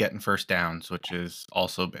keeps us getting first downs, which is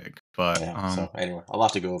also big. But Yeah. So anyway, a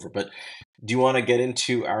lot to go over. But do you want to get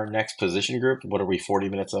into our next position group? What are we, 40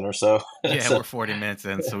 minutes in or so? yeah, So we're 40 minutes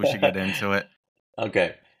in, so we should get into it.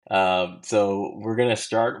 okay. So we're gonna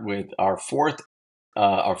start with our fourth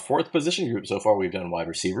position group so far. We've done wide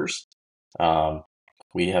receivers. Um,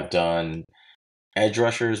 we have done edge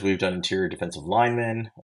rushers. We've done interior defensive linemen.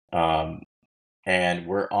 Um, and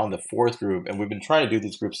we're on the fourth group, and we've been trying to do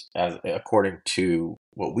these groups as according to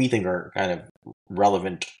what we think are kind of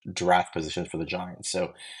relevant draft positions for the Giants.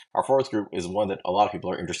 So our fourth group is one that a lot of people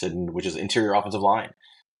are interested in, which is interior offensive line.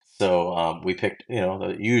 So we picked,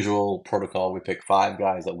 the usual protocol. We picked 5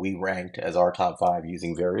 guys that we ranked as our top 5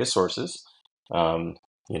 using various sources. Um,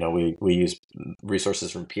 we use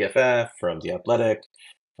resources from PFF, from The Athletic,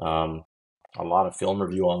 um, a lot of film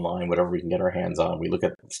review online, whatever we can get our hands on. We look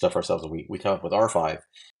at stuff ourselves, and we come up with our 5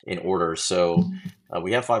 in order. So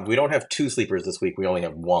we have 5. We don't have 2 sleepers this week. We only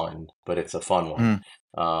have 1, but it's a fun one.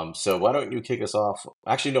 Mm, So why don't you kick us off?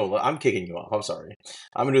 Actually, no, I'm kicking you off. I'm sorry.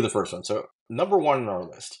 I'm going to do the first one. So number 1 on our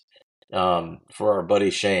list, for our buddy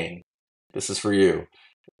Shane, this is for you,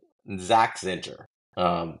 Zach Zinter.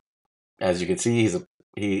 As you can see,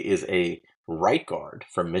 he is a right guard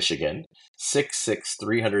from Michigan, 6'6",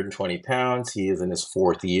 320 pounds. He is in his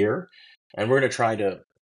 4th year, and we're going to try to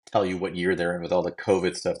tell you what year they're in with all the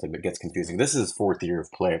COVID stuff that gets confusing. This is his 4th year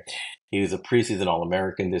of play. He was a preseason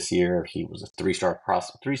All-American this year. He was a 3-star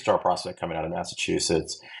prospect coming out of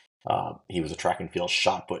Massachusetts. He was a track and field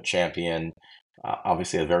shot put champion.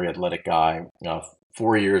 Obviously, a very athletic guy.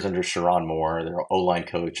 4 years under Sharon Moore, their O-line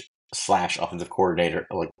coach / offensive coordinator.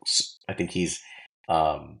 Like, I think he's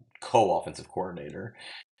co-offensive coordinator.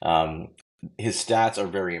 His stats are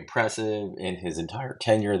very impressive in his entire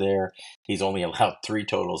tenure there. He's only allowed 3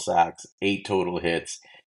 total sacks, 8 total hits,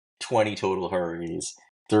 20 total hurries,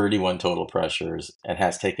 31 total pressures, and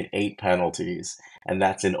has taken 8 penalties, and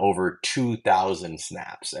that's in over 2,000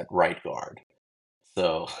 snaps at right guard.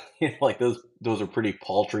 So, like those are pretty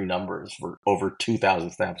paltry numbers for over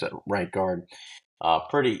 2,000 snaps at right guard.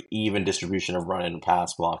 Pretty even distribution of run and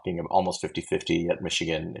pass blocking, of almost 50-50 at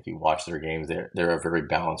Michigan. If you watch their games, they're a very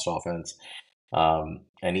balanced offense.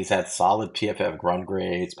 And he's had solid PFF run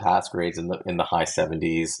grades, pass grades in the high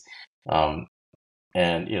 70s.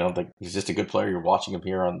 And he's just a good player. You're watching him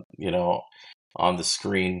here on the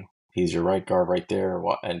screen. He's your right guard right there,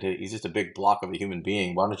 and he's just a big block of a human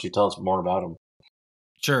being. Why don't you tell us more about him?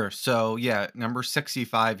 Sure. So yeah, number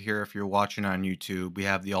 65 here. If you're watching on YouTube, we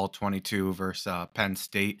have the All 22 versus Penn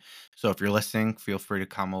State. So if you're listening, feel free to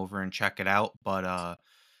come over and check it out. But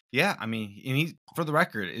yeah, I mean, and he, for the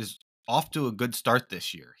record, is off to a good start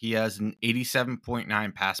this year. He has an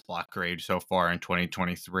 87.9 pass block grade so far in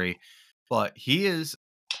 2023. But he is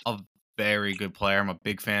a very good player. I'm a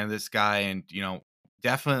big fan of this guy, and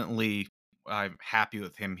definitely I'm happy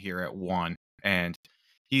with him here at 1. And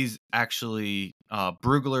he's actually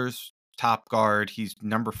Brugler's top guard. He's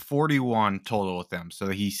number 41 total with them. So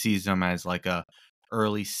he sees him as like a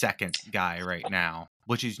early second guy right now,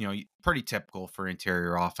 which is, pretty typical for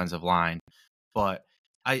interior offensive line. But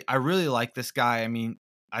I really like this guy. I mean,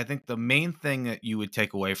 I think the main thing that you would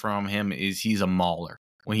take away from him is he's a mauler.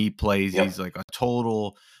 When he plays, Yep. he's like a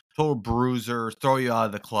total bruiser, throw you out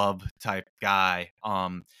of the club type guy.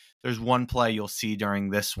 There's one play you'll see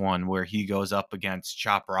during this one where he goes up against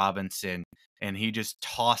Chop Robinson and he just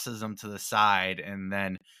tosses him to the side and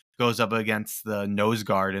then goes up against the nose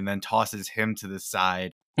guard and then tosses him to the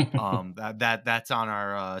side. That's on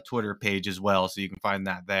our Twitter page as well, so you can find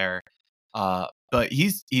that there. But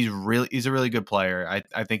he's a really good player.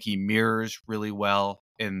 I think he mirrors really well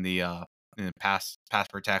in the pass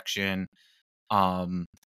protection. I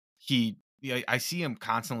see him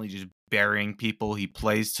constantly just burying people. He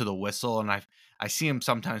plays to the whistle, and I see him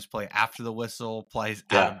sometimes play after the whistle, plays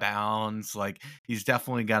out Yeah. of bounds. Like, he's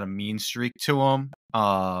definitely got a mean streak to him.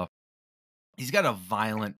 He's got a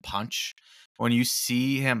violent punch. When you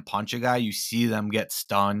see him punch a guy, you see them get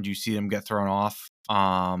stunned, you see them get thrown off.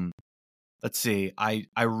 let's see. I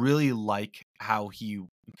really like how he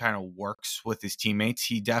kind of works with his teammates.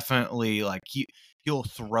 He definitely like he'll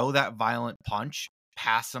throw that violent punch,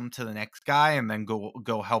 pass him to the next guy, and then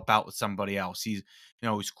go help out with somebody else. He's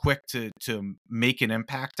quick to make an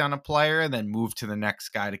impact on a player, and then move to the next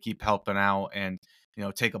guy to keep helping out, and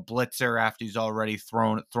take a blitzer after he's already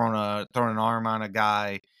thrown an arm on a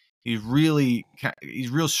guy. He's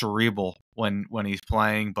real cerebral when he's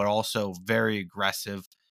playing, but also very aggressive.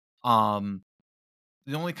 Um,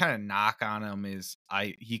 the only kind of knock on him is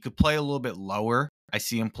he could play a little bit lower. I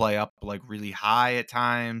see him play up like really high at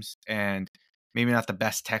times, and maybe not the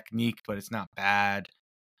best technique, but it's not bad.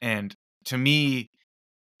 And to me,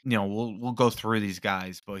 we'll go through these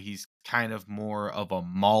guys, but he's kind of more of a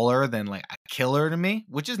mauler than like a killer to me,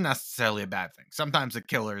 which is necessarily a bad thing. Sometimes the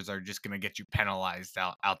killers are just gonna get you penalized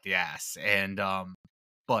out the ass, and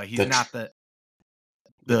but he's The not the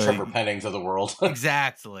Trevor the Pennings of the world.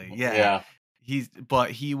 exactly, yeah. Yeah.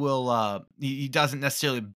 But he will he doesn't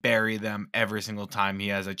necessarily bury them every single time he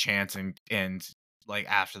has a chance and like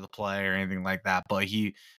after the play or anything like that. But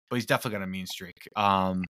he's definitely got a mean streak.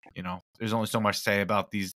 There's only so much to say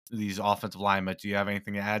about these offensive linemen. Do you have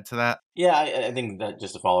anything to add to that? Yeah, I think that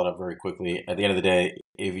just to follow it up very quickly, at the end of the day,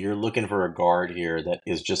 if you're looking for a guard here that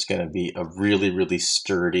is just going to be a really, really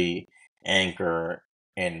sturdy anchor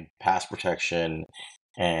and pass protection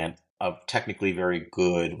and a technically very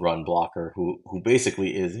good run blocker who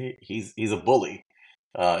basically he's a bully,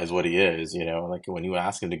 is what he is, like when you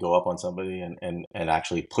ask him to go up on somebody and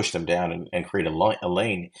actually push them down and create a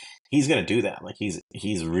lane, he's going to do that. Like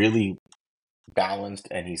he's really balanced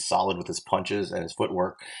and he's solid with his punches and his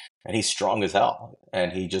footwork and he's strong as hell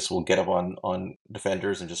and he just will get up on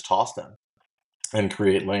defenders and just toss them and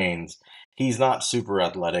create lanes. He's not super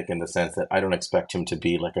athletic in the sense that I don't expect him to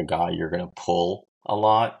be like a guy you're going to pull a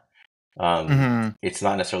lot. Mhm. It's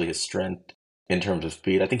not necessarily his strength in terms of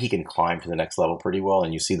speed. I think he can climb to the next level pretty well,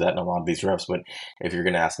 and you see that in a lot of these reps. But if you're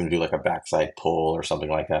going to ask him to do like a backside pull or something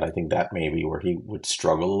like that, I think that may be where he would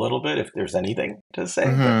struggle a little bit if there's anything to say.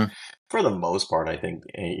 But Mhm. for the most part, I think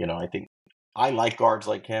I like guards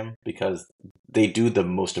like him because they do the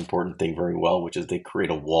most important thing very well, which is they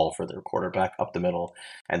create a wall for their quarterback up the middle,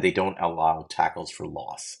 and they don't allow tackles for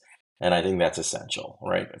loss. And I think that's essential,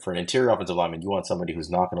 right? For an interior offensive lineman, you want somebody who's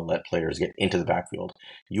not going to let players get into the backfield.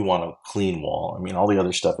 You want a clean wall. I mean, all the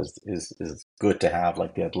other stuff is good to have,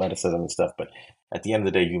 like the athleticism and stuff. But at the end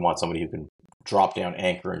of the day, you want somebody who can drop down,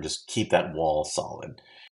 anchor, and just keep that wall solid.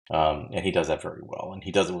 And he does that very well. And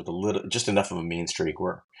he does it with just enough of a mean streak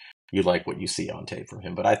where you like what you see on tape from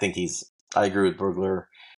him. But I agree with Burglar.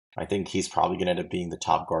 I think he's probably going to end up being the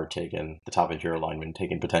top guard taken, the top interior lineman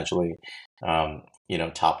taken potentially,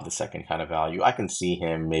 top of the second kind of value. I can see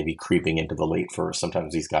him maybe creeping into the late first.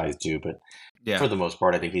 Sometimes these guys do, but for Yeah. the most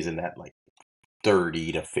part, I think he's in that like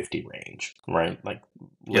 30 to 50 range, right? Like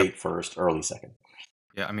Yep. late first, early second.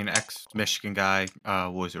 Yeah, I mean, ex-Michigan guy,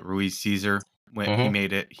 what was it, Ruiz Caesar? When he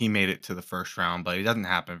Mm-hmm. made it to the first round, but it doesn't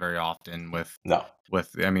happen very often No.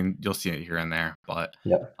 I mean, you'll see it here and there, but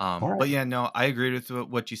Yep. All right. but yeah, no, I agree with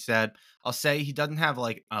what you said. I'll say he doesn't have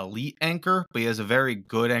like an elite anchor, but he has a very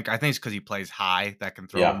good anchor. I think it's because he plays high that can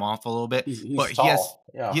throw him Yeah. off a little bit. He's But tall.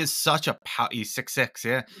 he Yeah. has such a he's 6'6",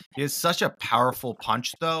 yeah. He has such a powerful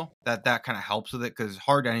punch though that kind of helps with it because it's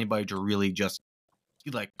hard to anybody to really just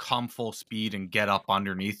like come full speed and get up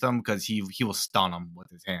underneath him because he will stun him with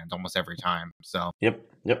his hands almost every time. So Yep.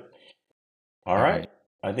 Yep. All um right.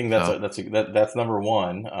 I think so that's number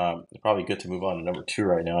one. Probably good to move on to number two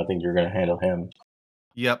right now. I think you're going to handle him.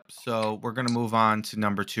 yep. So we're gonna move on to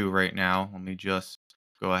number 2 right now. Let me just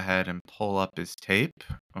go ahead and pull up his tape.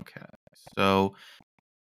 Okay. So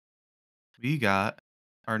we got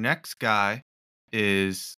our next guy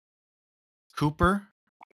is Cooper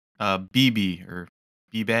BB or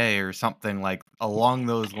BB or something like along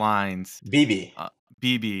those lines. BB. Uh,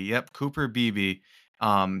 BB, yep, Cooper BB.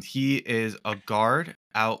 He is a guard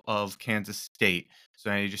out of Kansas State. So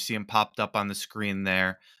now you just see him popped up on the screen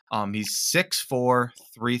there. He's 6'4",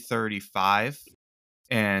 335.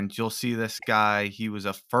 And you'll see this guy. He was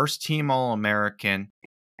a first team All American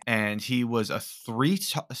and he was a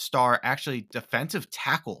three-star, actually defensive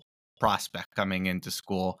tackle prospect coming into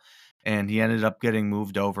school. And he ended up getting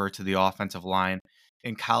moved over to the offensive line.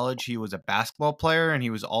 In college, he was a basketball player and he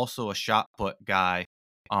was also a shot put guy.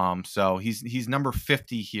 So he's number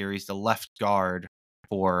 50 here. He's the left guard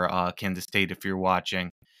for Kansas State if you're watching.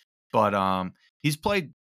 But he's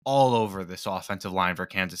played all over this offensive line for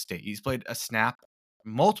Kansas State. He's played a snap,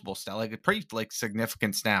 multiple snaps, like a pretty like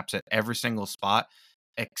significant snaps at every single spot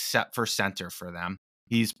except for center for them.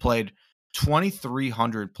 He's played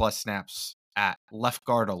 2,300 plus snaps at left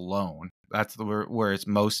guard alone. That's where it's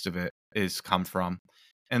most of it is come from.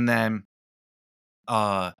 And then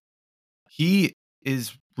uh he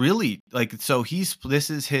is really like so he's this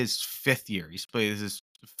is his 5th year. He's played his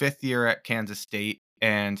 5th year at Kansas State,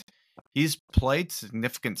 and he's played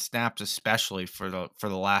significant snaps, especially for the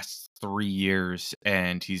last 3 years,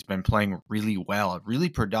 and he's been playing really well, really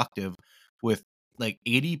productive with like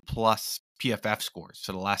 80 plus PFF scores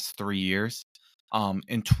for the last 3 years.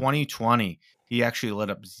 In 2020, he actually let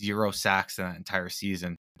up 0 sacks in that entire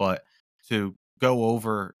season, but to go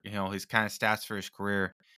over, his kind of stats for his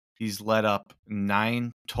career, he's let up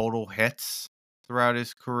 9 total hits throughout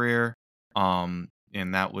his career.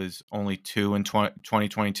 And that was only 2 in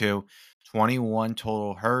 2022. 21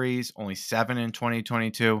 total hurries, only 7 in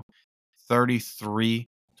 2022. 33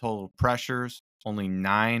 total pressures, only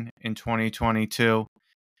 9 in 2022.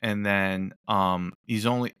 And then he's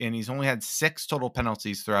only had 6 total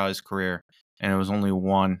penalties throughout his career, and it was only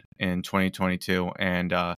 1 in 2022.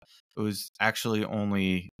 And it was actually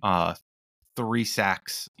only 3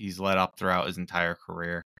 sacks he's let up throughout his entire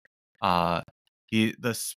career. He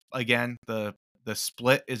this again the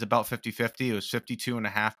split is about 50-50. It was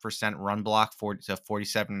 52.5% run block,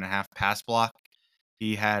 47.5 pass block.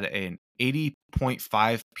 He had an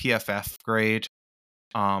 80.5 PFF grade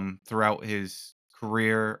throughout his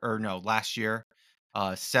career, or no, last year.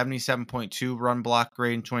 77.2 run block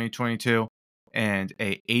grade in 2022, and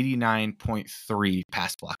a 89.3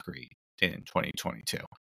 pass block grade in 2022.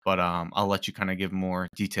 But I'll let you kind of give more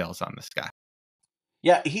details on this guy.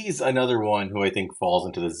 Yeah, he's another one who I think falls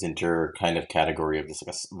into the Zinter kind of category of just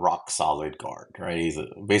like a rock solid guard, right? He's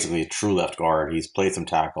basically a true left guard. He's played some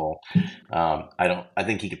tackle. I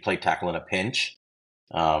think he could play tackle in a pinch,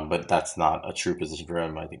 but that's not a true position for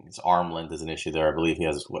him. I think his arm length is an issue there. I believe he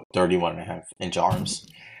has 31.5-inch arms.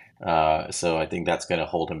 So I think that's going to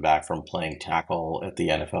hold him back from playing tackle at the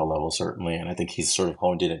NFL level, certainly. And I think he's sort of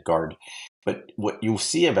honed in at guard. But what you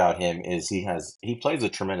see about him is he plays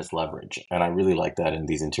with tremendous leverage, and I really like that in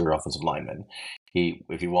these interior offensive linemen.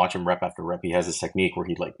 If you watch him rep after rep, he has this technique where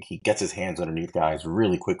he gets his hands underneath guys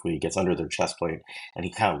really quickly, he gets under their chest plate, and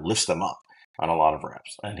he kind of lifts them up on a lot of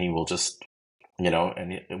reps. And he will just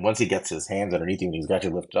once he gets his hands underneath you and he's got you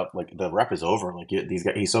lifted up, like the rep is over. Like these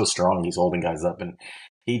guys, he's so strong, he's holding guys up, and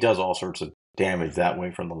he does all sorts of damage that way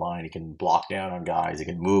from the line. He can block down on guys, he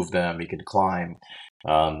can move them, he can climb.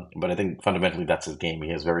 But I think fundamentally that's his game. He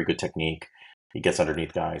has very good technique. He gets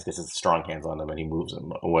underneath guys, gets his strong hands on them, and he moves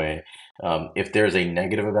them away. If there's a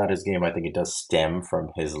negative about his game, I think it does stem from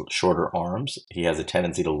his shorter arms. He has a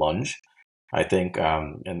tendency to lunge, I think,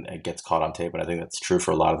 and it gets caught on tape. And I think that's true for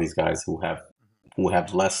a lot of these guys who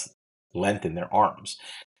have less length in their arms.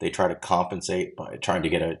 They try to compensate by trying to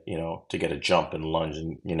get a jump and lunge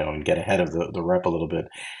and get ahead of the rep a little bit.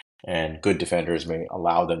 And good defenders may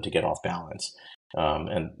allow them to get off balance.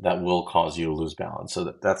 And that will cause you to lose balance.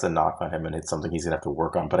 So that's a knock on him, and it's something he's going to have to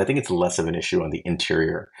work on. But I think it's less of an issue on the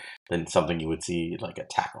interior than something you would see like a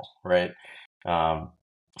tackle, right?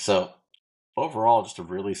 So overall, just a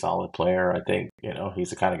really solid player. I think, he's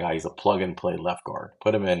the kind of guy, he's a plug and play left guard.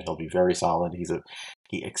 Put him in, he'll be very solid.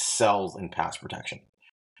 He excels in pass protection.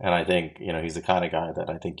 And I think, he's the kind of guy that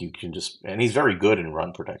I think you can and he's very good in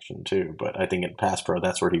run protection too. But I think in pass pro,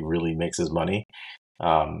 that's where he really makes his money.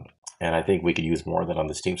 And I think we could use more of that on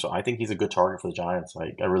this team. So I think he's a good target for the Giants.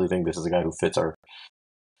 I really think this is a guy who fits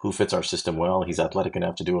our system well. He's athletic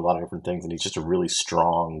enough to do a lot of different things, and he's just a really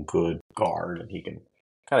strong, good guard, and he can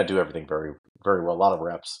kind of do everything very, very well. A lot of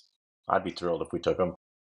reps. I'd be thrilled if we took him.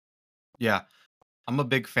 Yeah, I'm a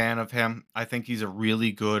big fan of him. I think he's a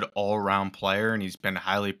really good all-around player, and he's been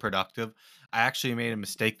highly productive. I actually made a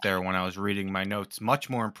mistake there when I was reading my notes. Much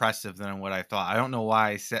more impressive than what I thought. I don't know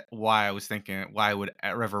why I was thinking why I would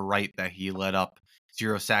ever write that he let up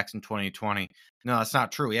 0 sacks in 2020. No, that's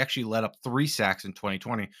not true. He actually let up 3 sacks in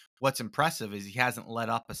 2020. What's impressive is he hasn't let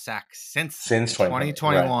up a sack since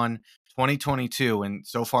 2021, 2022, and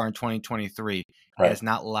so far in 2023. He has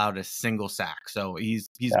not allowed a single sack. So he's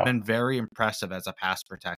been very impressive as a pass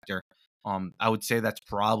protector. I would say that's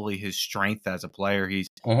probably his strength as a player. He's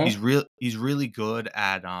really good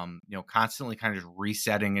at constantly kind of just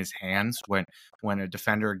resetting his hands when a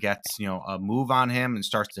defender gets a move on him and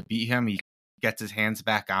starts to beat him. He gets his hands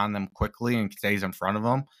back on them quickly and stays in front of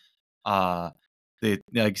them. Like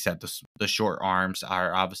I said, the short arms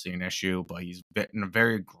are obviously an issue, but he's been a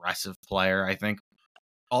very aggressive player. I think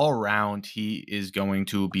all around he is going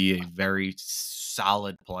to be a very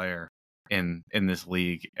solid player in this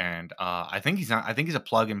league, and I think he's a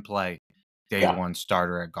plug and play day one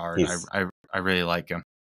starter at guard. I really like him,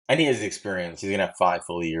 and he has experience. He's gonna have 5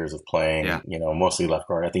 full years of playing. Mostly left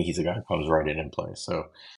guard. I think he's a guy who comes right in and plays. So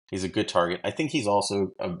He's a good target. I think he's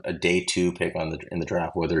also a day two pick on the in the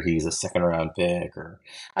draft, whether he's a second round pick or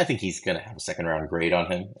I think he's going to have a second round grade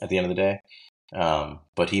on him at the end of the day.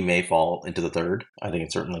 But he may fall into the third. I think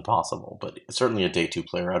it's certainly possible, but certainly a day two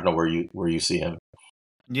player. I don't know where you see him.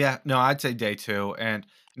 Yeah, no, I'd say day two, and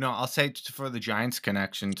I'll say for the Giants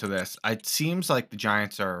connection to this, it seems like the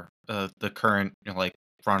Giants are the current like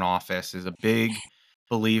front office is a big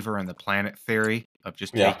believer in the planet theory of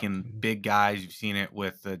just Yeah, taking big guys. You've seen it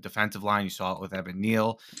with the defensive line. You saw it with Evan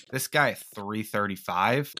Neal. This guy at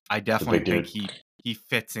 335, I it's a big definitely think dude. he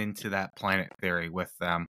fits into that planet theory with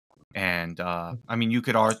them. And I mean, you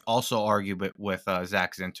could also argue with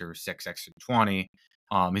Zach Zinter, 6'20".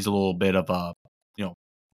 He's a little bit of a you know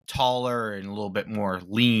taller and a little bit more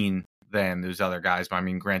lean than those other guys. But I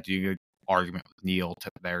mean, granted, you could argument with Neil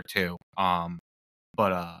there too.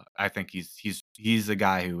 But I think he's the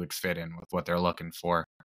guy who would fit in with what they're looking for.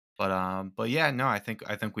 But yeah, no, I think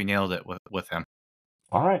we nailed it with him.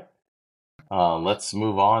 All right. Let's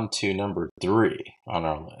move on to number three on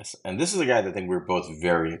our list. And this is a guy that I think we're both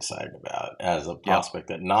very excited about as a Yep. prospect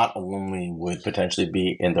that not only would potentially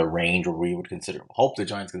be in the range where we would hope the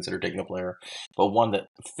Giants consider taking a player, but one that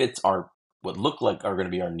fits what look like are going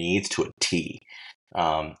to be our needs to a T.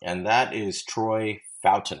 And that is Troy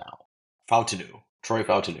Fautanu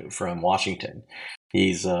from Washington.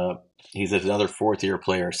 He's another fourth year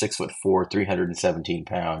player, 6'4", 317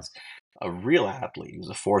 pounds, a real athlete. He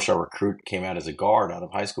was a four-star recruit, came out as a guard out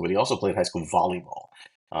of high school, but he also played high school volleyball.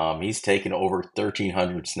 He's taken over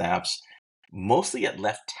 1,300 snaps, mostly at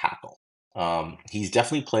left tackle. He's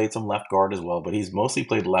definitely played some left guard as well, but he's mostly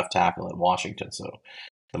played left tackle at Washington. So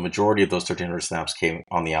the majority of those 1,300 snaps came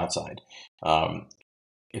on the outside.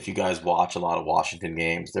 If you guys watch a lot of Washington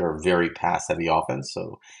games, they're a very pass-heavy offense.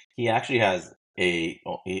 So he actually has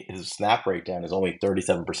his snap breakdown is only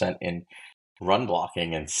 37% in run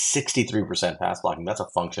blocking and 63% pass blocking. That's a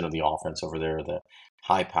function of the offense over there, the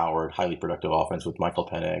high-powered, highly productive offense with Michael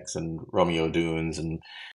Penix and Romeo Dunes and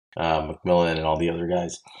McMillan and all the other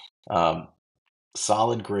guys.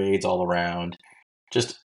 Solid grades all around.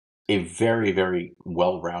 Just a very, very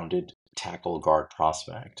well-rounded tackle guard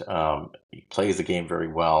prospect. He plays the game very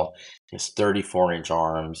well. He has 34-inch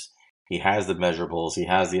arms. He has the measurables. He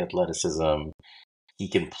has the athleticism. He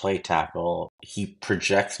can play tackle. He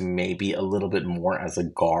projects maybe a little bit more as a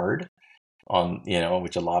guard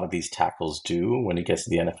which a lot of these tackles do when he gets to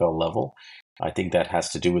the NFL level. I think that has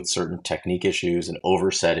to do with certain technique issues and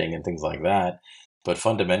oversetting and things like that. But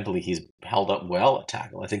fundamentally, he's held up well at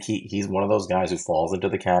tackle. I think he's one of those guys who falls into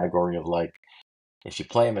the category of like, if you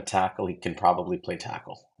play him at tackle, he can probably play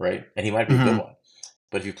tackle, right? And he might be a good Hmm. one.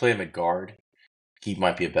 But if you play him at guard, he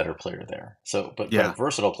might be a better player there. So, but a Yeah.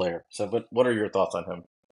 versatile player. So, but what are your thoughts on him?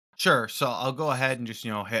 Sure. So I'll go ahead and just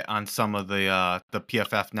hit on some of the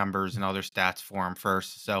PFF numbers and other stats for him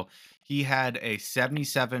first. So he had a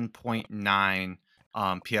 77.9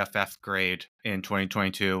 PFF grade in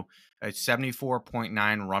 2022, a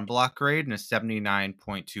 74.9 run block grade, and a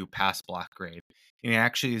 79.2 pass block grade. And he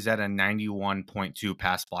actually is at a 91.2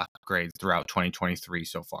 pass block grade throughout 2023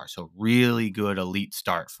 so far. So really good elite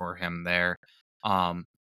start for him there. Um,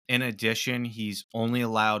 in addition, he's only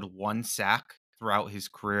allowed one sack throughout his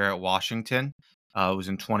career at Washington. It was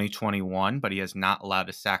in 2021, but he has not allowed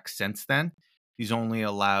a sack since then. He's only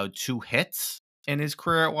allowed 2 hits in his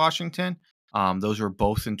career at Washington. Those were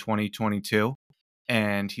both in 2022,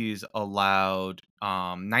 and he's allowed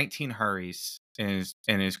 19 hurries in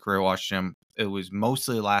his career at Washington. It was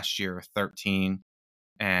mostly last year, 13,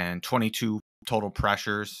 and 22 total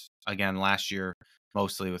pressures. Again, last year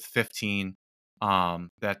mostly with 15.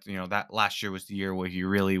 That last year was the year where he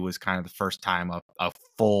really was kind of the first time a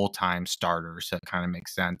full-time starter, so that kind of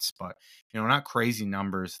makes sense. But not crazy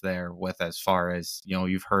numbers there with as far as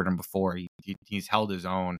you've heard him before. He's held his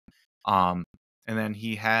own. And then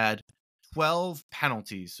he had 12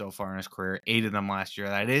 penalties so far in his career, 8 of them last year.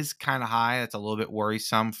 That is kind of high. That's a little bit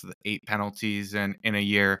worrisome for the 8 penalties in a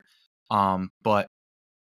year. But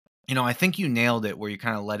I think you nailed it where you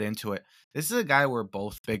kind of led into it. This is a guy we're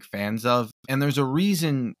both big fans of, and there's a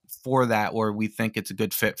reason for that where we think it's a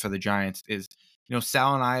good fit for the Giants is,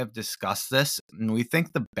 Sal and I have discussed this, and we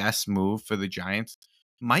think the best move for the Giants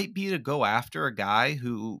might be to go after a guy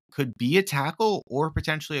who could be a tackle or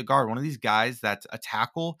potentially a guard. One of these guys that's a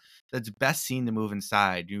tackle that's best seen to move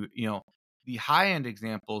inside. The high-end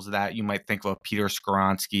examples of that, you might think of a Peter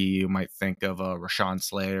Skoronski, you might think of a Rashawn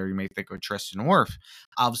Slater, you may think of Tristan Wirf.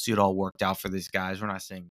 Obviously, it all worked out for these guys. We're not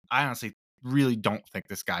saying – I honestly really don't think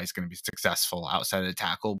this guy is going to be successful outside of the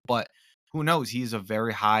tackle, but who knows? He's a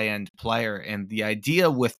very high-end player, and the idea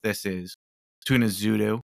with this is between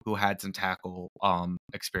Ezeudu who had some tackle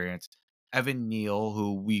experience, Evan Neal,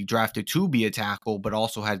 who we drafted to be a tackle, but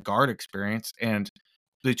also had guard experience. And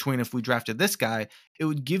between if we drafted this guy, it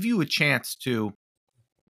would give you a chance to,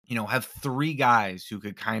 have three guys who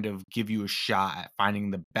could kind of give you a shot at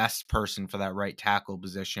finding the best person for that right tackle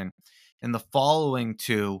position. And the following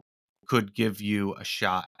two could give you a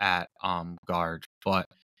shot at guard. But,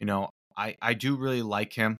 I do really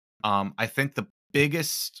like him. I think the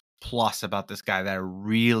biggest plus about this guy that I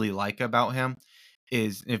really like about him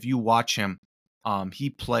is if you watch him, he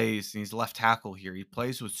plays, and he's left tackle here. He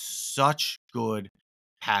plays with such good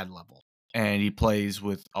pad level, and he plays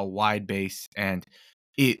with a wide base, and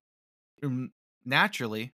it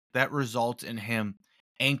naturally that results in him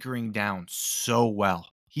anchoring down so well.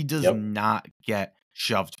 He does Yep. not get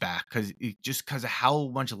shoved back because of how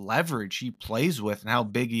much leverage he plays with and how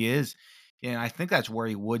big he is. And I think that's where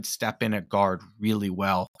he would step in at guard really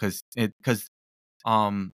well because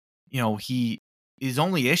he his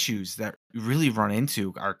only issues that we really run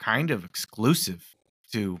into are kind of exclusive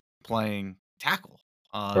to playing tackle.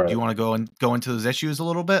 Do Right. you want to go into those issues a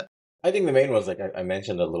little bit? I think the main was, like I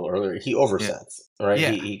mentioned a little earlier, he Yeah. oversets, right?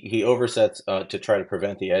 Yeah. He oversets to try to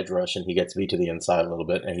prevent the edge rush, and he gets beat to the inside a little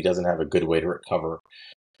bit, and he doesn't have a good way to recover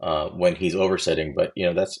when he's oversetting. But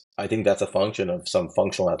I think that's a function of some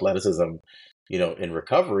functional athleticism, in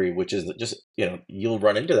recovery, which is just you'll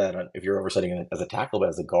run into that if you're oversetting as a tackle, but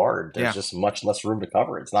as a guard, there's Yeah. just much less room to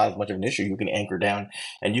cover. It's not as much of an issue. You can anchor down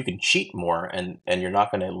and you can cheat more, and you're not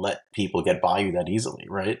going to let people get by you that easily,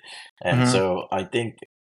 right? And Mhm. so I think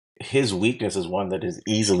his weakness is one that is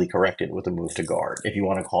easily corrected with a move to guard, if you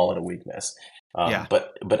want to call it a weakness. Yeah.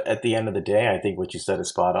 But at the end of the day, I think what you said is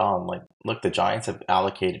spot on. Like, look, the Giants have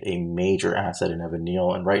allocated a major asset in Evan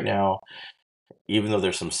Neal, and right now, even though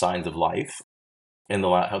there's some signs of life in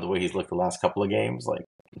how the way he's looked the last couple of games, like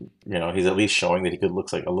he's at least showing that he could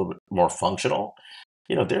looks like a little bit more functional.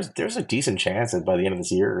 There's a decent chance that by the end of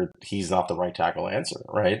this year, he's not the right tackle answer,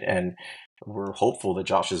 right? And we're hopeful that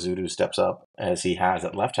Josh Azudu steps up as he has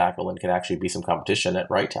at left tackle and can actually be some competition at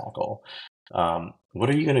right tackle. What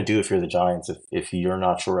are you going to do if you're the Giants if you're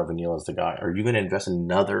not sure Evan Neal is the guy? Are you going to invest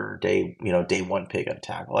another day one pick at a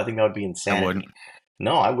tackle? I think that would be I wouldn't. insanity.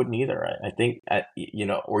 No, I wouldn't either. I think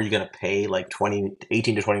or are you going to pay like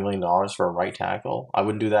 18 to $20 million for a right tackle? I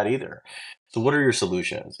wouldn't do that either. So what are your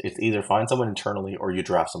solutions? It's either find someone internally or you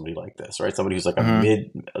draft somebody like this, right? Somebody who's like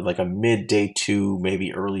Mhm. a mid day two,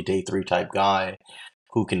 maybe early day three type guy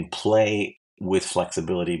who can play with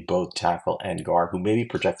flexibility, both tackle and guard, who maybe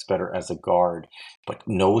projects better as a guard, but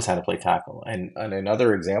knows how to play tackle. And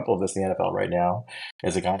another example of this in the NFL right now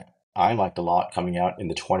is a guy I liked a lot coming out in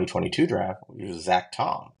the 2022 draft, which was Zach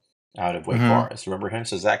Tom out of Wake Mhm. Forest. Remember him?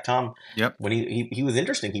 So Zach Tom, Yep. when he was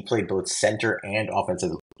interesting, he played both center and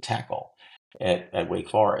offensive tackle at Wake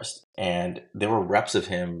Forest. And there were reps of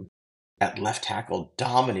him at left tackle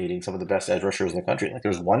dominating some of the best edge rushers in the country. Like,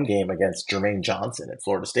 there's one game against Jermaine Johnson at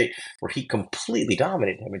Florida State where he completely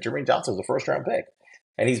dominated him. And Jermaine Johnson was a first round pick.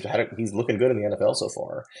 And he's looking good in the NFL so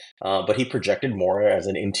far. But he projected more as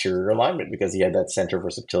an interior lineman because he had that center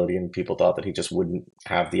versatility, and people thought that he just wouldn't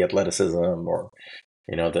have the athleticism or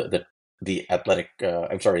the athletic.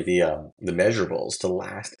 The measurables to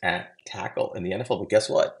last at tackle in the NFL. But guess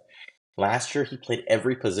what? Last year he played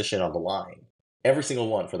every position on the line, every single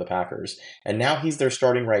one for the Packers, and now he's their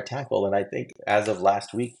starting right tackle. And I think as of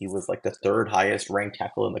last week, he was like the third highest ranked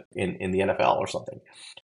tackle in the NFL or something.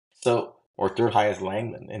 So, or third highest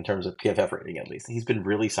lineman in terms of PFF rating, at least. He's been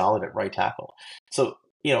really solid at right tackle. So,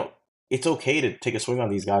 it's okay to take a swing on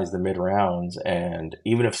these guys in the mid rounds. And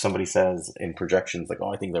even if somebody says in projections, like,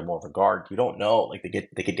 oh, I think they're more of a guard, you don't know. Like,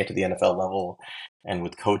 they could get to the NFL level, and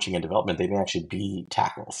with coaching and development, they may actually be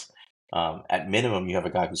tackles. At minimum, you have a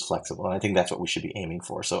guy who's flexible. And I think that's what we should be aiming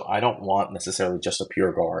for. So I don't want necessarily just a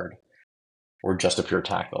pure guard or just a pure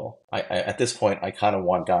tackle. At this point, I kind of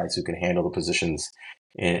want guys who can handle the positions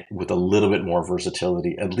with a little bit more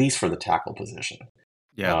versatility, at least for the tackle position.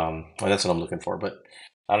 Yeah. And that's what I'm looking for. But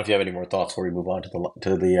I don't know if you have any more thoughts before we move on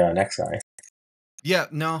to the next guy. Yeah,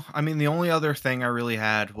 no. I mean, the only other thing I really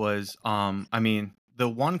had was, the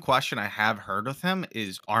one question I have heard of him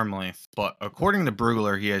is arm length, but according to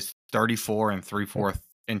Brugler, he has 34 and 3/4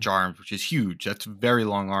 inch arms, which is huge. That's a very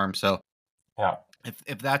long arm. So Yeah.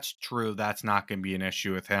 if that's true, that's not going to be an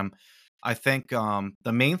issue with him. I think the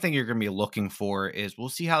main thing you're going to be looking for is we'll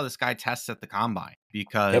see how this guy tests at the combine Yep.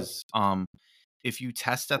 because if you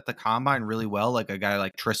test at the combine really well, like a guy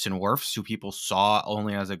like Tristan Wirfs, who people saw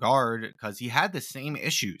only as a guard, because he had the same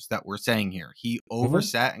issues that we're saying here. He Mm-hmm.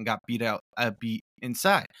 overset and got beat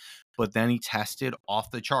inside, but then he tested off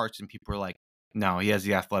the charts, and people were like, No, he has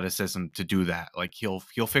the athleticism to do that. Like he'll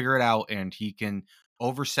figure it out, and he can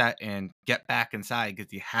overset and get back inside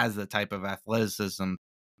because he has the type of athleticism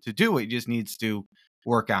to do it. He just needs to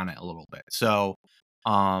work on it a little bit. So,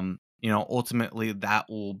 ultimately that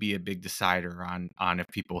will be a big decider on if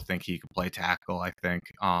people think he could play tackle. I think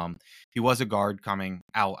he was a guard coming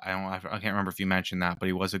out. I can't remember if you mentioned that, but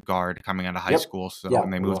he was a guard coming out of high Yep. school. So Yeah.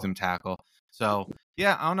 and they moved him tackle. So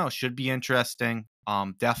yeah, I don't know. Should be interesting.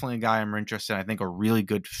 Definitely a guy I'm interested in. I think a really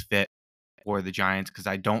good fit for the Giants because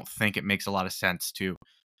I don't think it makes a lot of sense to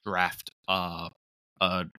draft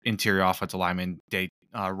interior offensive lineman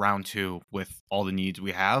round 2 with all the needs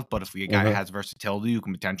we have. But if the guy Hmm. has versatility, who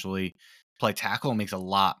can potentially play tackle, it makes a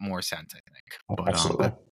lot more sense, I think. But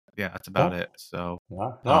Absolutely. that's about Yeah. it. So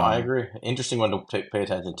Yeah. No, I um, agree. Interesting one to pay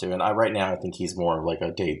attention to. And right now I think he's more of like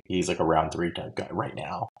a date. He's like a round 3 type guy right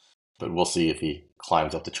now, but we'll see if he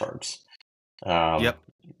climbs up the charts. Um, yep,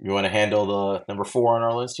 you want to handle the number 4 on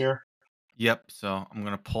our list here? yep. So I'm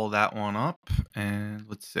gonna pull that one up and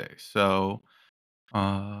let's see. So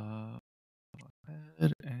uh,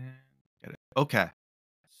 ahead and get it. Okay.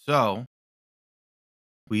 So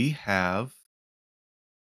we have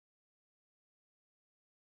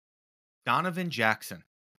Donovan Jackson,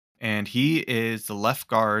 and he is the left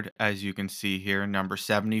guard, as you can see here, number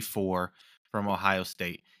 74 from Ohio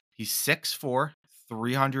State. He's 6'4",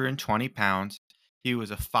 320 pounds. He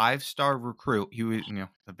was a 5-star recruit. He was,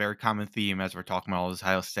 a very common theme as we're talking about all those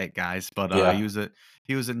Ohio State guys, but Yeah.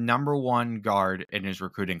 he was a number 1 guard in his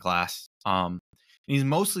recruiting class. He's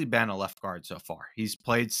mostly been a left guard so far. He's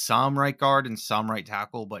played some right guard and some right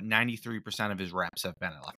tackle, but 93% of his reps have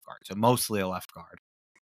been a left guard, so mostly a left guard.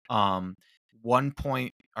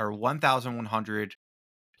 1,100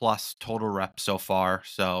 plus total reps so far.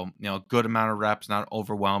 So, good amount of reps, not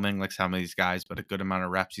overwhelming like some of these guys, but a good amount of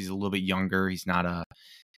reps. He's a little bit younger. He's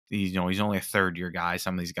only a third year guy.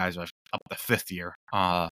 Some of these guys are up the fifth year.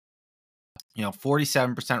 47%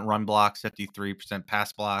 run blocks, 53%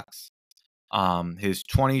 pass blocks. His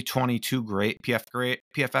 2022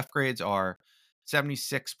 PFF grades are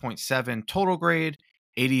 76.7 total grade,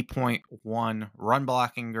 80.1 run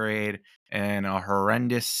blocking grade, and a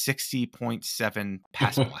horrendous 60.7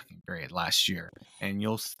 pass blocking grade last year. And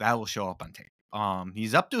that will show up on tape.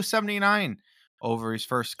 He's up to a 79 over his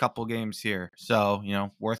first couple games here. So,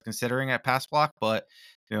 worth considering at pass block, but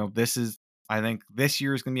I think this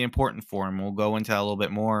year is going to be important for him. We'll go into that a little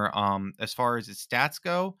bit more. As far as his stats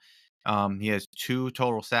go, he has 2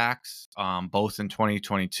 total sacks, both in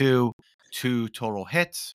 2022, 2 total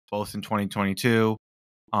hits, both in 2022,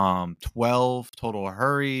 12 total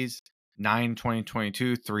hurries, 9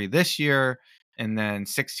 2022, 3 this year, and then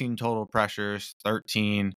 16 total pressures,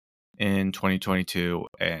 13 in 2022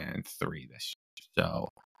 and 3 this year. So,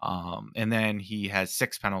 and then he has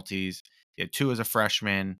 6 penalties. He had 2 as a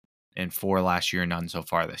freshman and 4 last year, none so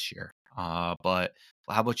far this year. But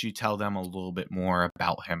how about you tell them a little bit more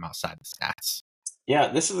about him outside the stats? Yeah,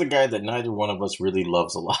 this is a guy that neither one of us really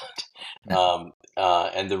loves a lot. No.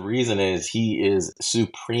 And the reason is he is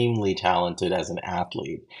supremely talented as an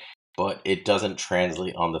athlete, but it doesn't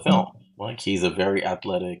translate on the film. Like, he's a very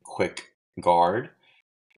athletic, quick guard,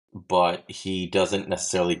 but he doesn't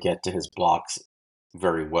necessarily get to his blocks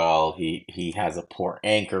very well. He has a poor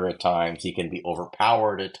anchor at times. He can be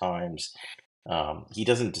overpowered at times. He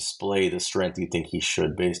doesn't display the strength you think he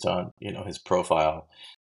should based on his profile.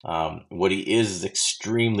 What he is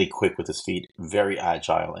extremely quick with his feet, very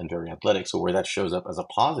agile and very athletic. So where that shows up as a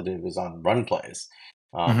positive is on run plays,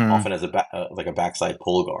 Hmm. often as like a backside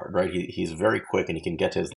pull guard, right? He's very quick and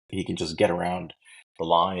he can just get around the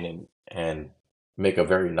line and make a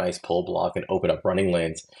very nice pull block and open up running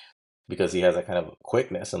lanes because he has that kind of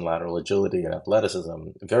quickness and lateral agility and athleticism,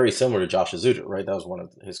 very similar to Josh Azuda, right? That was one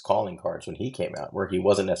of his calling cards when he came out, where he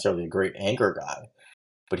wasn't necessarily a great anchor guy,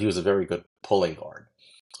 but he was a very good pulling guard.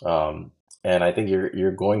 Um, and I think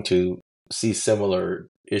you're going to see similar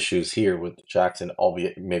issues here with Jackson,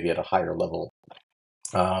 albeit maybe at a higher level.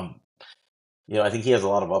 Um, I think he has a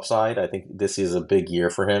lot of upside. I think this is a big year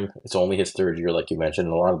for him. It's only his third year, like you mentioned,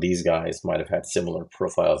 and a lot of these guys might have had similar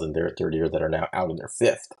profiles in their third year that are now out in their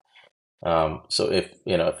fifth. So if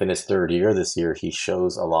in his third year this year he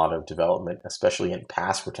shows a lot of development, especially in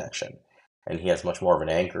pass protection, and he has much more of an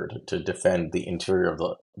anchor to defend the interior of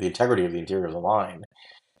the integrity of the interior of the line.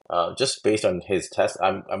 Just based on his test,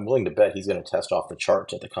 I'm willing to bet he's going to test off the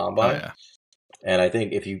charts at the Oh combine. yeah. And I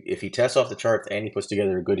think if he tests off the charts and he puts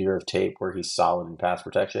together a good year of tape where he's solid in pass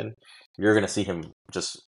protection, you're going to see him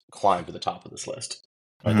just climb to the top of this list.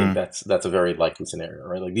 I think Hmm. that's a very likely scenario,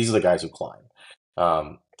 right? Like, these are the guys who climb.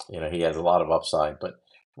 Um, he has a lot of upside, but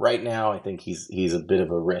right now, I think he's a bit of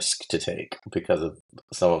a risk to take because of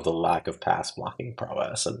some of the lack of pass blocking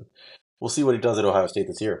prowess, and we'll see what he does at Ohio State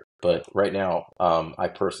this year. But right now, I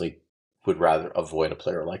personally would rather avoid a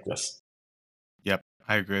player like this. Yep,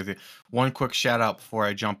 I agree with you. One quick shout out before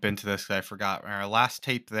I jump into this, 'cause I forgot our last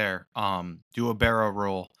tape there. Do a barrel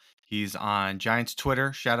roll. He's on Giants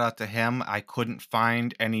Twitter. Shout out to him. I couldn't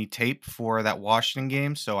find any tape for that Washington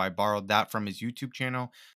game, so I borrowed that from his YouTube channel.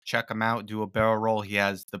 Check him out. Do a barrel roll. He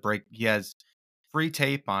has the break. He has free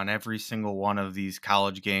tape on every single one of these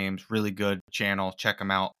college games. Really good channel. Check him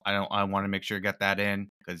out. I want to make sure to get that in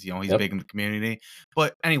because he's Yep. big in the community.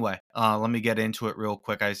 But anyway, let me get into it real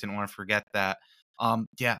quick. I just didn't want to forget that.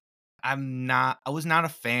 Yeah, I was not a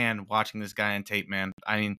fan watching this guy on tape, man.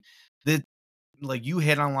 I mean, the like you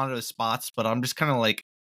hit on a lot of the spots, but I'm just kind of like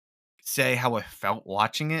say how I felt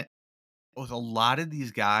watching it. With a lot of these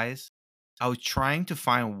guys, I was trying to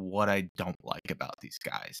find what I don't like about these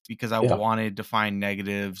guys because I Yeah. wanted to find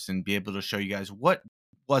negatives and be able to show you guys what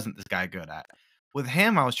wasn't this guy good at. With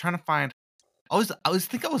him, I was trying to find I was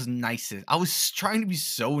nice. I was trying to be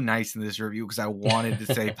so nice in this review because I wanted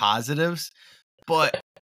to say positives, but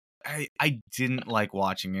I didn't like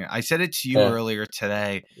watching it. I said it to you Yeah. earlier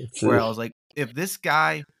today It's, where I was like, if this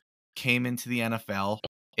guy came into the NFL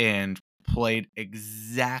and played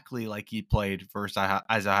exactly like he played versus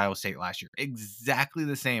as Ohio State last year, exactly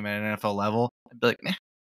the same at an NFL level, I'd be like,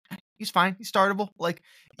 he's fine. He's startable. Like,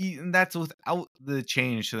 and that's without the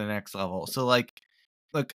change to the next level. So, like,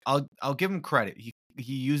 look, I'll give him credit.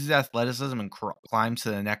 He uses athleticism and climbs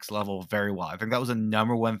to the next level very well. I think that was the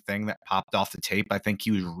number one thing that popped off the tape. I think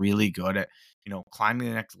he was really good at climbing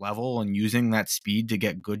the next level and using that speed to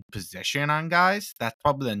get good position on guys. That's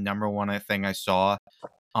probably the number one thing I saw.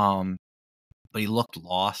 But he looked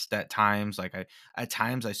lost at times. At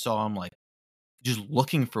times I saw him like just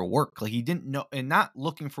looking for work. Like he didn't know and not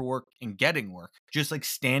looking for work and getting work. Just like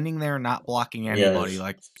standing there not blocking yeah. anybody.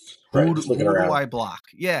 Like Right. Just looking who do around. I block?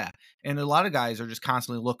 Yeah. And a lot of guys are just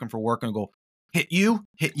constantly looking for work and go, hit you,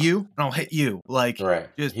 and I'll hit you. Like Right.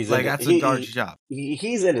 just He's like into that's a guard's job.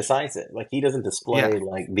 he's indecisive. Like he doesn't Yeah. display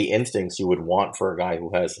like the instincts you would want for a guy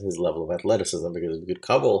who has his level of athleticism. Because if you could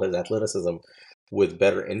couple his athleticism with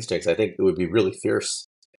better instincts, I think it would be really fierce.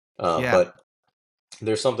 Yeah. But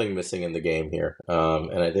there's something missing in the game here,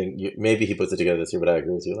 and I think maybe he puts it together this year. But I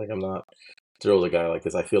agree with you. Like I'm not thrilled with a guy like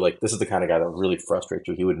this. I feel like this is the kind of guy that would really frustrate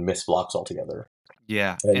you. He would miss blocks altogether,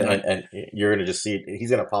 Yeah. and And like you're gonna just see he's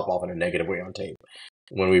gonna pop off in a negative way on tape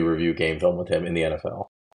when we review game film with him in the NFL.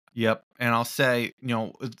 yep. And I'll say,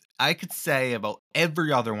 I could say about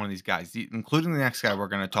every other one of these guys, including the next guy we're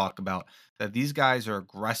going to talk about, that these guys are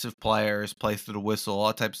aggressive players, play through the whistle, all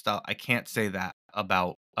that type of stuff. I can't say that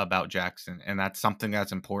about Jackson, and that's something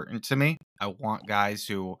that's important to me. I want guys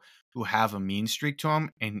who have a mean streak to them,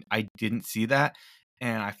 and I didn't see that.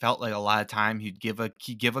 And I felt like a lot of time he'd give a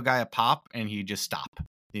guy a pop and he'd just stop.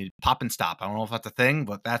 He'd pop and stop. I don't know if that's a thing,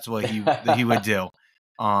 but that's what he would do.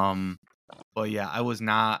 Um but yeah, I was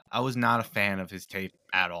not a fan of his tape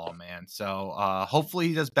at all, man. So hopefully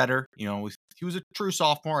he does better. He was a true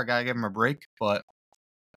sophomore. I gotta give him a break, but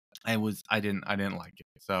I didn't like it.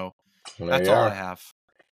 So There that's you all I are. have.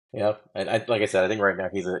 Yep. And like I said, I think right now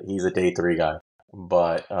he's a day three guy.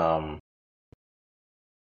 But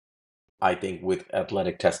I think with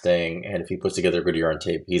athletic testing and if he puts together a good year on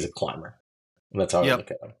tape, he's a climber. And that's how I Yep.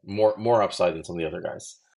 look at him. More upside than some of the other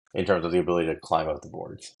guys in terms of the ability to climb up the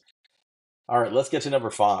boards. All right, let's get to number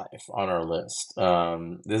five on our list.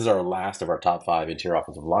 This is our last of our top five interior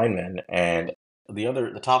offensive linemen, and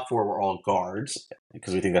the top four were all guards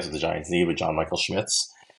because we think that's what the Giants need with John Michael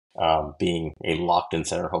Schmitz being a locked-in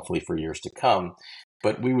center, hopefully for years to come.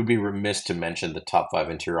 But we would be remiss to mention the top five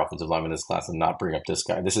interior offensive linemen in this class and not bring up this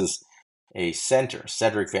guy. This is a center,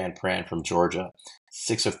 Cedric Van Pran from Georgia,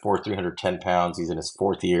 6'4", 310 pounds. He's in his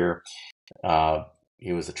fourth year.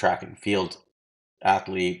 He was a track and field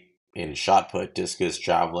athlete in shot put, discus,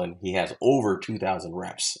 javelin. He has over 2,000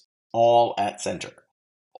 reps, all at center.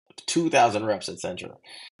 2,000 reps at center.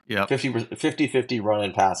 Yep. 50-50 run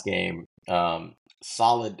and pass game.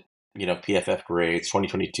 Solid, PFF grades.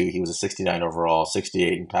 2022, he was a 69 overall,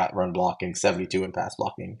 68 in run blocking, 72 in pass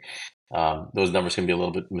blocking. Those numbers can be a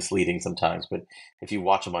little bit misleading sometimes, but if you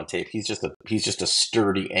watch him on tape, he's just a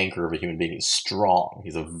sturdy anchor of a human being. He's strong.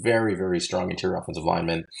 He's a very, very strong interior offensive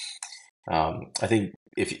lineman. I think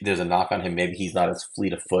if there's a knock on him, maybe he's not as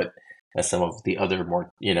fleet of foot as some of the other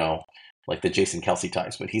more, like the Jason Kelce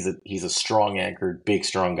types, but he's a strong anchored, big,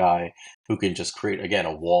 strong guy who can just create, again,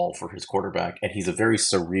 a wall for his quarterback. And he's a very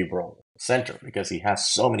cerebral center because he has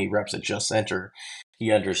so many reps at just center.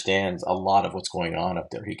 He understands a lot of what's going on up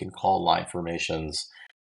there. He can call line formations.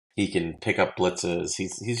 He can pick up blitzes.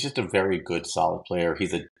 He's just a very good, solid player.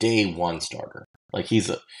 He's a day one starter. Like he's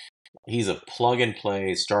a plug and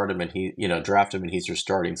play, start him and draft him and he's your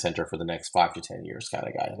starting center for the next 5 to 10 years kind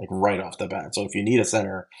of guy, like right off the bat. So if you need a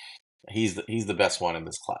center, he's the best one in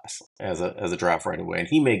this class as a draft right away, and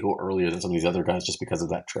he may go earlier than some of these other guys just because of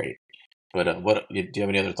that trait. But what do you have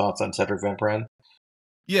any other thoughts on Cedric Van Pran?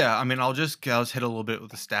 Yeah, I mean, I'll just hit a little bit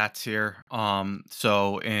with the stats here.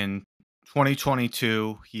 So in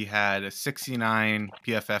 2022, he had a 69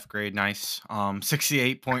 PFF grade, nice.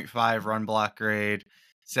 68.5 run block grade,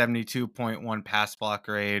 72.1 pass block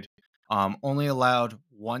grade. Only allowed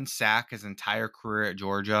one sack his entire career at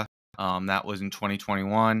Georgia. That was in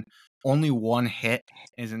 2021. Only one hit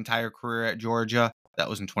his entire career at Georgia. That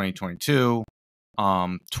was in 2022.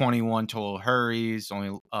 21 total hurries,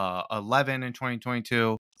 only 11 in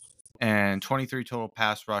 2022, and 23 total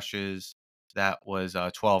pass rushes. That was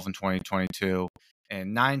 12 in 2022,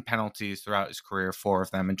 and 9 penalties throughout his career, 4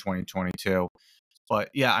 of them in 2022. But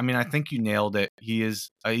yeah, I mean, I think you nailed it.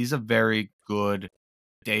 He's a very good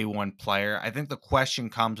day one player. I think the question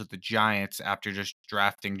comes with the Giants after just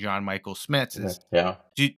drafting John Michael Schmitz is, Yeah.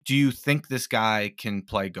 do you think this guy can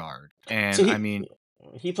play guard? So And I mean,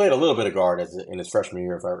 he played a little bit of guard in his freshman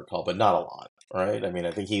year, if I recall, but not a lot. Right? I mean,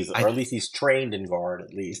 I think I or at least he's trained in guard,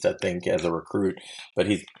 at least I think as a recruit. But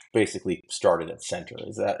he's basically started at center.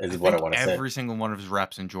 Is I what I think want to say. every single one of his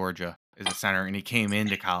reps in Georgia is a center, and he came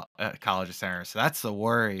into college as center, so that's the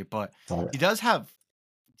worry. But So, he does have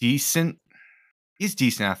decent. He's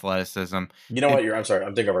decent athleticism. you know It, what? I'm sorry.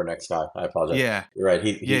 I'm thinking of our next guy. I apologize. yeah, You're right.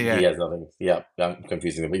 yeah, He yeah, has nothing. Yeah, I'm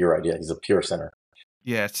confusing him, but you're right. Yeah, he's a pure center.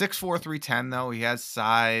 yeah. 6'4", 310 though. He has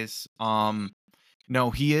size.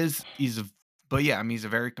 No, he is. But yeah, I mean, he's a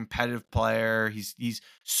very competitive player. He's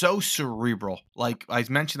so cerebral. Like I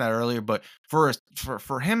mentioned that earlier, but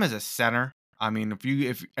for him as a center, I mean, if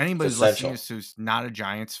It's anybody's listening to essential. this who's not a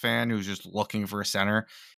Giants fan who's just looking for a center,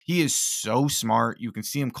 he is so smart. You can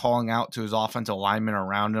see him calling out to his offensive linemen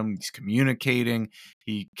around him. He's communicating.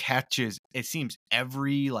 He catches. It seems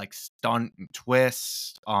every like stunt and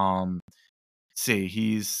twist. See,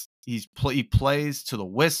 he plays to the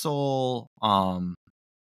whistle.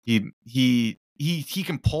 He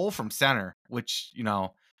can pull from center, which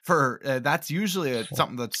for that's usually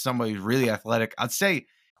something that somebody really athletic. I'd say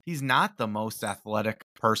he's not the most athletic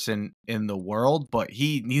person in the world, but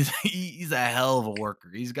he's a hell of a worker.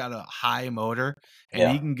 He's got a high motor, and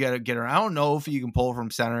he Yeah. can get around. I don't know if he can pull from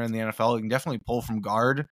center in the NFL. He can definitely pull from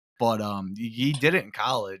guard, but he did it in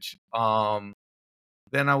college.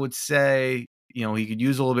 Then I would say he could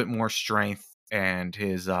use a little bit more strength, and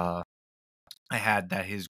I had that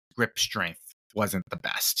his grip strength wasn't the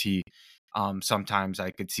best. Sometimes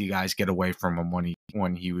I could see guys get away from him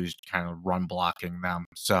when he was kind of run blocking them.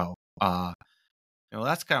 So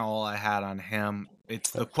that's kind of all I had on him.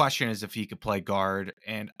 It's the question is if he could play guard,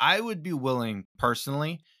 and I would be willing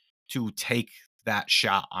personally to take that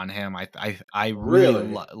shot on him. I really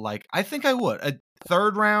Really like. I think I would a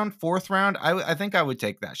third round, fourth round. I think I would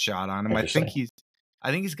take that shot on him. interesting. I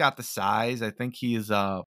think he's got the size. I think he's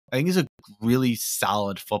a really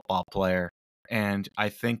solid football player, and I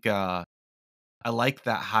think I like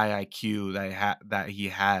that high IQ that he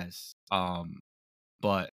has.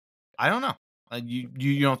 But I don't know.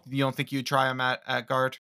 You don't think you'd try him at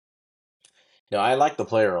guard? No, I like the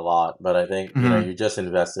player a lot, but I think Hmm. you just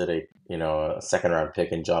invested a second round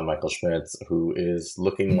pick in John Michael Schmitz, who is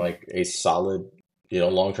looking like a solid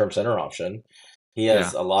long term center option. He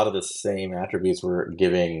has Yeah, a lot of the same attributes we're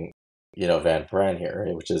giving Van Pran here,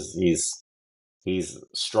 which is he's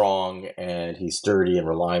strong and he's sturdy and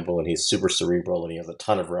reliable and he's super cerebral and he has a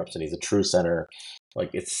ton of reps and he's a true center. Like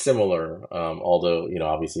it's similar, although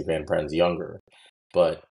obviously Van Pran's younger,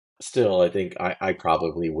 but still, I think I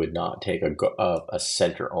probably would not take a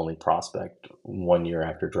center only prospect 1 year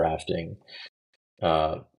after drafting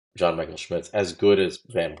uh, John Michael Schmitz. As good as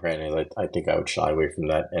Van Pran is, I think I would shy away from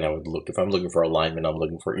that, and I would look if I'm looking for a lineman, I'm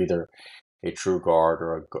looking for either a true guard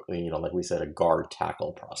or like we said, a guard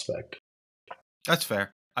tackle prospect. that's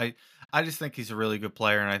fair. I just think he's a really good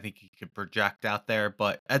player, and I think he could project out there.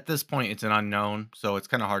 But at this point, it's an unknown, so it's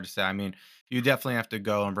kind of hard to say. I mean, you definitely have to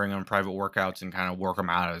go and bring him private workouts and kind of work him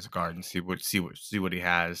out as a guard and see what he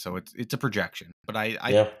has. So it's a projection, but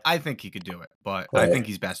Yeah, I think he could do it. But I think right.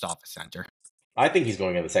 he's best off a center. I think he's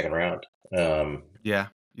going in the second round. Yeah,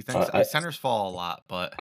 you think so? I Centers fall a lot,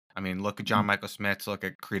 but I mean, look at John Michael Smith, look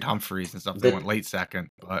at Creed Humphreys and stuff. They the went late second,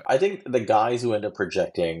 but I think the guys who end up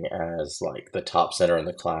projecting as like the top center in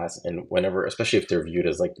the class, and whenever, especially if they're viewed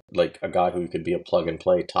as like a guy who could be a plug and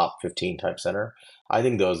play top 15 type center, I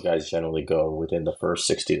think those guys generally go within the first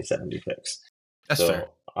 60 to 70 picks. that's fair.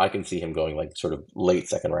 I can see him going like sort of late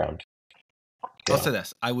second round. I'll Yeah. say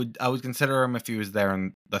this: I would consider him if he was there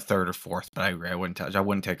in the third or fourth, but I agree. I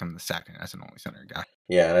wouldn't take him in the second as an only center guy.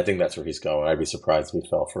 Yeah, and I think that's where he's going. I'd be surprised if he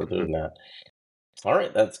fell further Mhm. than that. All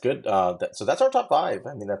right, that's good. So that's our top five.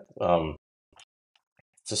 I mean,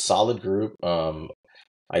 it's a solid group.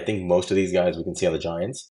 I think most of these guys we can see on the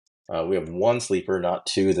Giants. We have one sleeper, not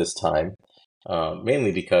two this time,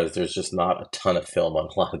 mainly because there's just not a ton of film on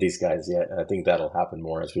a lot of these guys yet, and I think that'll happen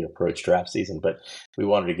more as we approach draft season. But we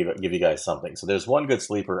wanted to give you guys something. So there's one good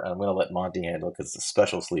sleeper, and I'm going to let Monty handle because it's a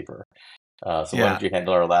special sleeper. So why Yeah. don't you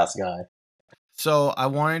handle our last guy? So I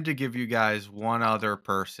wanted to give you guys one other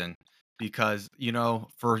person because,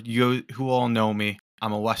 for you who all know me,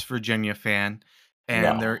 I'm a West Virginia fan. And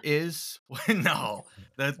No, there is no,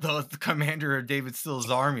 the commander of David Still's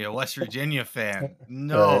army, a West Virginia fan. right?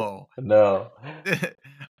 No. No.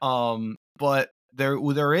 But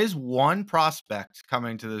there is one prospect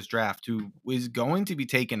coming to this draft who is going to be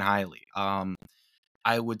taken highly.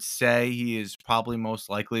 I would say he is probably most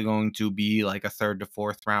likely going to be like a third to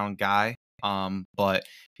fourth round guy. But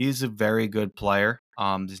he's a very good player.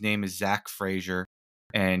 His name is Zach Frazier,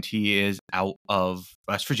 and he is out of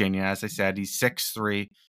West Virginia. As I said, he's 6'3",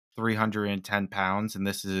 310 pounds, and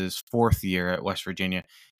this is his fourth year at West Virginia.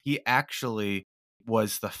 He actually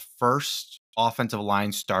was the first offensive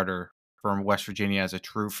line starter from West Virginia as a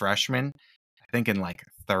true freshman, I think in like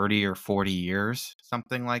 30 or 40 years,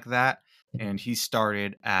 something like that. And he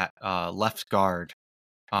started at left guard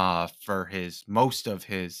for his most of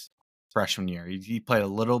his freshman year. He played a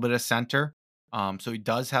little bit of center, so he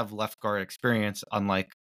does have left guard experience,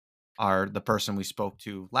 unlike the person we spoke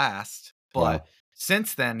to last. Yeah. But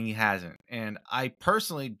since then, he hasn't, and I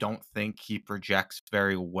personally don't think he projects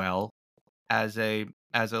very well as a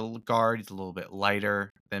guard. He's a little bit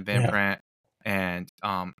lighter than Van Yeah. Prant, and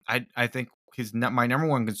I think my number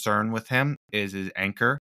one concern with him is his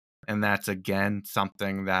anchor, and that's again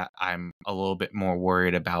something that I'm a little bit more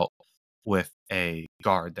worried about with a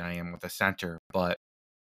guard than I am with a center. But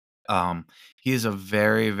he is a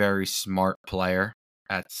very, very smart player.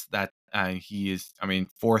 He is, I mean,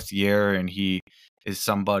 fourth year, and he is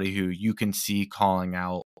somebody who you can see calling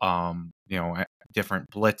out, different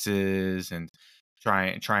blitzes and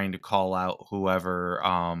trying to call out whoever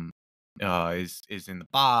is in the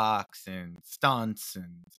box and stunts,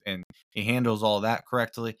 and he handles all that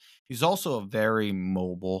correctly. He's also a very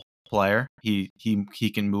mobile player. He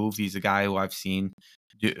can move. He's a guy who I've seen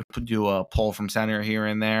do a pull from center here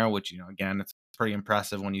and there, which, again, it's pretty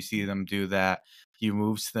impressive when you see them do that. He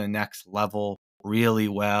moves to the next level really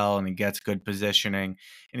well, and he gets good positioning,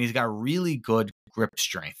 and he's got really good grip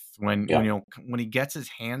strength. When Yeah. when he gets his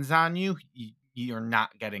hands on you, you're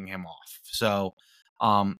not getting him off. So,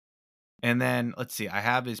 um, and then let's see, I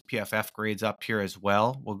have his PFF grades up here as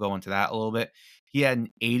well. We'll go into that a little bit. He had an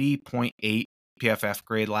 80.8 PFF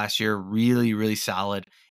grade last year, really, really solid.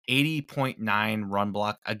 80.9 run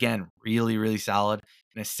block, again, really, really solid,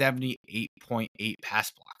 and a 78.8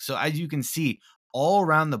 pass block. So as you can see, all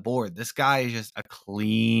around the board, this guy is just a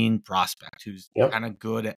clean prospect who's Yep. kind of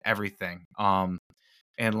good at everything.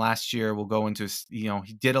 And last year we'll go into,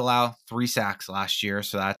 he did allow 3 sacks last year,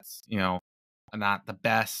 so that's, not the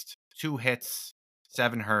best. 2 hits,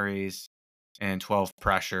 7 hurries, and 12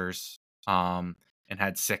 pressures, and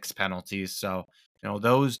had 6 penalties. So,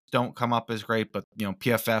 those don't come up as great, but,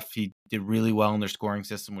 PFF, he did really well in their scoring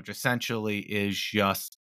system, which essentially is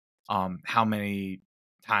just how many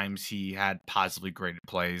times he had positively graded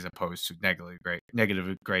plays opposed to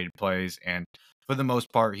negatively graded plays. And for the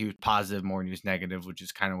most part, he was positive more than he was negative, which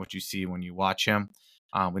is kind of what you see when you watch him.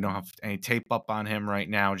 We don't have any tape up on him right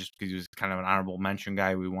now just because he was kind of an honorable mention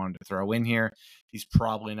guy we wanted to throw in here. He's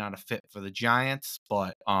probably not a fit for the Giants,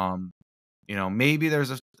 but maybe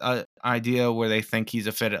there's a idea where they think he's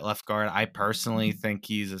a fit at left guard. I personally think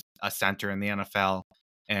he's a center in the NFL,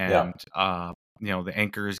 Yeah. and the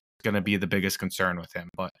anchor is going to be the biggest concern with him.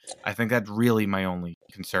 But I think that's really my only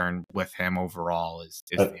concern with him overall is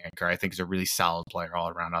But the anchor. I think he's a really solid player all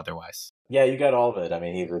around otherwise. yeah, you got all of it. I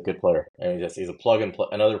mean, he's a good player, and he's a plug and play,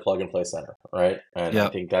 another plug and play center, right? And I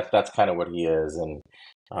Yep. think that's kind of what he is. And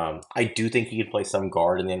I do think he could play some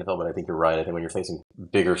guard in the NFL, but I think you're right. I think when you're facing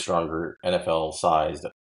bigger, stronger NFL sized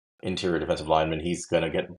interior defensive linemen, he's gonna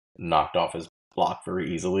get knocked off his block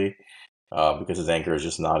very easily. Because his anchor is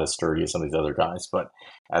just not as sturdy as some of these other guys. But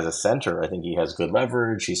as a center, I think he has good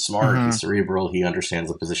leverage. He's smart. Hmm. He's cerebral. He understands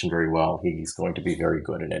the position very well. He's going to be very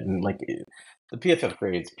good in it. And like the PFF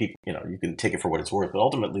grades, people, you can take it for what it's worth. But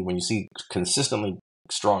ultimately, when you see consistently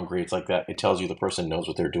strong grades like that, it tells you the person knows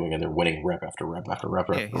what they're doing and they're winning rep after rep after rep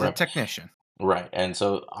Yeah, after he's a rep. technician. Right. And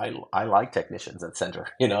so I like technicians at center.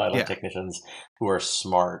 I like Yeah. technicians who are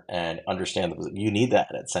smart and understand you need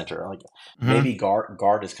that at center. Like Hmm. maybe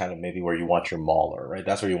guard is kind of maybe where you want your mauler, right?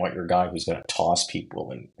 That's where you want your guy who's going to toss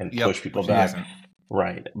people and Yep. push people Which he back. isn't.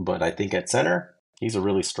 Right. But I think at center, he's a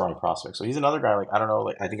really strong prospect. So he's another guy, like, I don't know,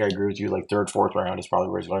 like, I think I agree with you. Like, third, fourth round is probably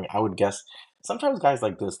where he's going. I would guess sometimes guys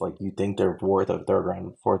like this, like, you think they're worth a third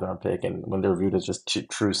round, fourth round pick. And when they're viewed as just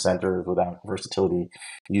true centers without versatility,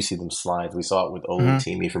 you see them slide. We saw it with Hmm.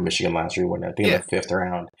 Olatimi from Michigan last year when I think in the Yeah. fifth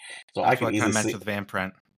round. So I That's could what I kind easily of meant see, with Van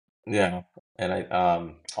Prent. yeah. And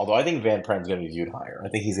although I think Van Pren's going to be viewed higher. I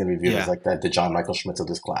think he's going to be viewed as Yeah. like the John Michael Schmitz of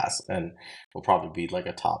this class, and will probably be like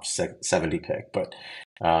a top 70 pick. But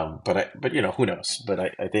who knows? But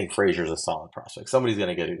I think Frazier's a solid prospect. Somebody's going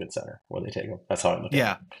to get a good center when they take him. That's how I look at it.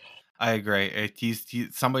 Yeah. I agree.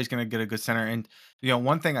 Somebody's going to get a good center. And,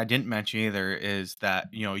 one thing I didn't mention either is that,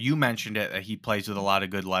 you mentioned it, that he plays with a lot of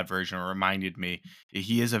good leverage, and it reminded me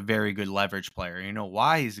he is a very good leverage player. You know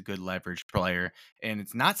why he's a good leverage player? And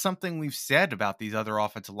it's not something we've said about these other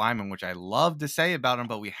offensive linemen, which I love to say about him,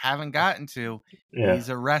 but we haven't gotten to. Yeah. He's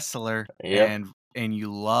a wrestler, Yep. and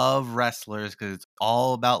you love wrestlers because it's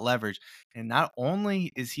all about leverage. And not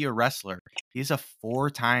only is he a wrestler, he's a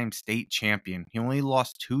four-time state champion. He only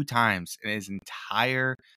lost two times in his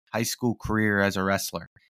entire high school career as a wrestler.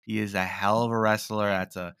 He is a hell of a wrestler.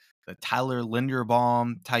 That's the Tyler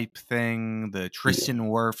Linderbaum type thing, the Yeah. Tristan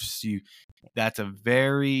Wirfs. That's a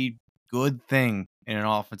very good thing in an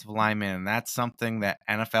offensive lineman, and that's something that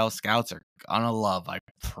NFL scouts are gonna love. I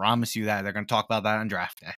promise you that. They're gonna talk about that on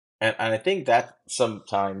draft day. And I think that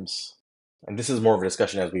sometimes, and this is more of a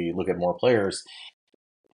discussion as we look at more players,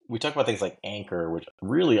 we talk about things like anchor, which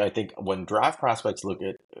really I think when draft prospects look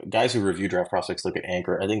at guys who review draft prospects look at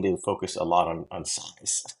anchor, I think they focus a lot on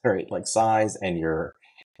size, right? Like size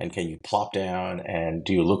and can you plop down and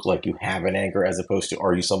do you look like you have an anchor as opposed to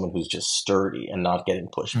are you someone who's just sturdy and not getting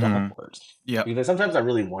pushed Mhm. backwards? Yep. Because sometimes I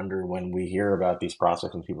really wonder when we hear about these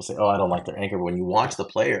prospects and people say, "Oh, I don't like their anchor," but when you watch the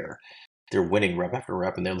player, they're winning rep after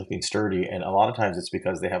rep and they're looking sturdy. And a lot of times it's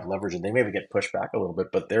because they have leverage and they maybe get pushed back a little bit,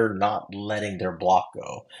 but they're not letting their block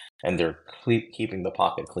go and they're keeping the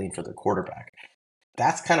pocket clean for the quarterback.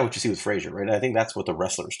 That's kind of what you see with Frazier, right? And I think that's what the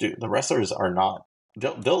wrestlers do. The wrestlers are not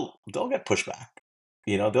they'll get pushed back.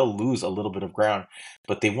 They'll lose a little bit of ground,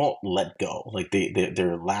 but they won't let go. Like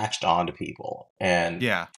they're latched on to people and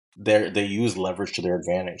Yeah. they use leverage to their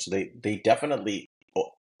advantage. So they definitely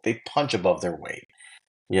they punch above their weight,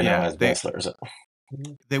 Yeah. as wrestlers.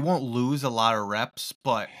 They won't lose a lot of reps,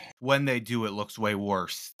 but when they do, it looks way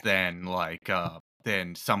worse than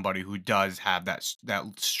somebody who does have that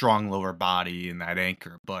strong lower body and that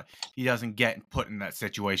anchor, but he doesn't get put in that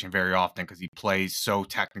situation very often because he plays so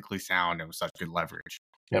technically sound and with such good leverage.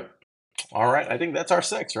 Yep. All right. I think that's our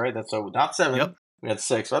six, right? That's so not Yep. seven. We had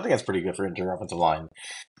six. So I think that's pretty good for interior offensive line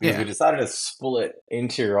because we Yeah. decided to split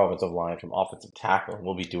interior offensive line from offensive tackle.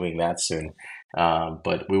 We'll be doing that soon.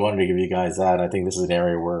 But we wanted to give you guys that. I think this is an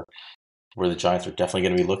area where the Giants are definitely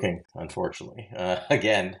going to be looking, unfortunately.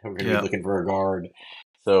 Again, we're going to be Yep. looking for a guard.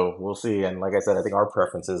 So we'll see. And like I said, I think our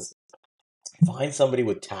preference is find somebody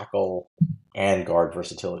with tackle and guard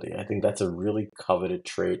versatility. I think that's a really coveted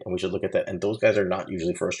trait, and we should look at that. And those guys are not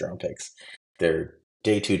usually first round picks; they're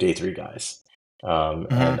day two, day three guys. And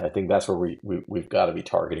Hmm. I think that's where we've got to be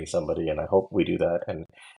targeting somebody, and I hope we do that.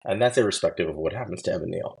 And that's irrespective of what happens to Evan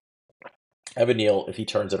Neal. Evan Neal, if he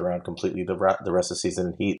turns it around completely the rest of the season,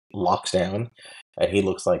 and he locks down, and he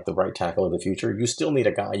looks like the right tackle of the future, you still need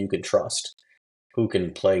a guy you can trust who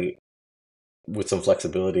can play with some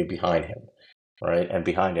flexibility behind him, right? And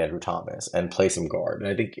behind Andrew Thomas and play some guard.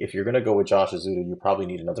 And I think if you're going to go with Josh Azudu, you probably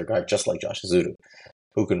need another guy just like Josh Azudu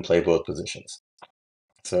who can play both positions.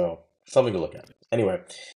 So something to look at. Anyway,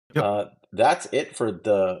 Yep. that's it for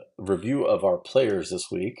the review of our players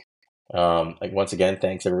this week. Like once again,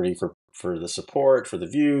 thanks everybody for the support, for the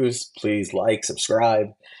views. Please like, subscribe.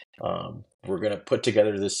 We're going to put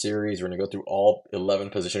together this series. We're going to go through all 11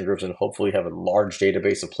 position groups and hopefully have a large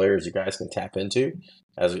database of players you guys can tap into,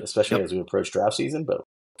 especially Yep. as we approach draft season. But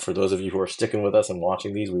for those of you who are sticking with us and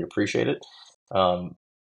watching these, we appreciate it. Um,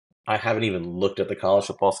 I haven't even looked at the college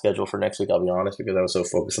football schedule for next week. I'll be honest because I was so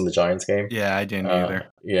focused on the Giants game. Yeah, I didn't either.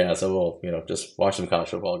 Yeah, so we'll just watch some college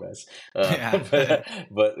football, guys. Yeah.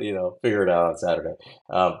 But figure it out on Saturday.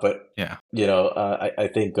 But Yeah. I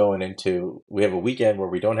think going into we have a weekend where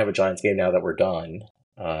we don't have a Giants game now that we're done,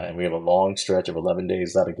 and we have a long stretch of 11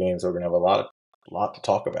 days without a game, so we're gonna have a lot to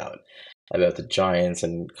talk about the Giants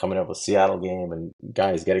and coming up with Seattle game and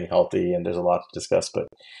guys getting healthy, and there's a lot to discuss. But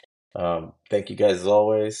thank you guys as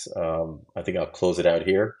always. I think I'll close it out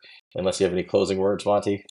here, unless you have any closing words,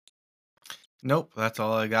 Monty. Nope, that's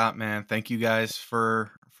all I got, man. Thank you guys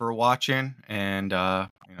for watching, and we'll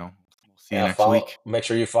see you Yeah, next week. make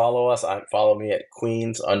sure you follow us. Follow me at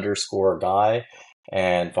Queens_guy,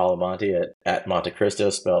 and follow Monty at Monte Cristo,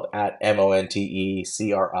 spelled at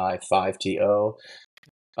MONTECRI5TO.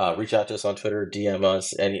 Reach out to us on Twitter, DM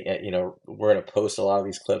us. We're gonna post a lot of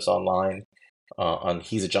these clips online on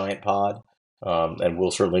He's a Giant Pod, and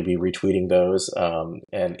we'll certainly be retweeting those.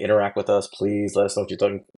 And interact with us, please. Let us know what you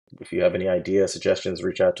think. If you have any ideas, suggestions,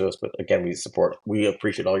 reach out to us. But again, we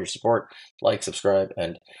appreciate all your support. Like, subscribe,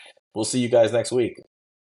 and we'll see you guys next week.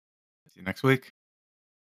 See you next week.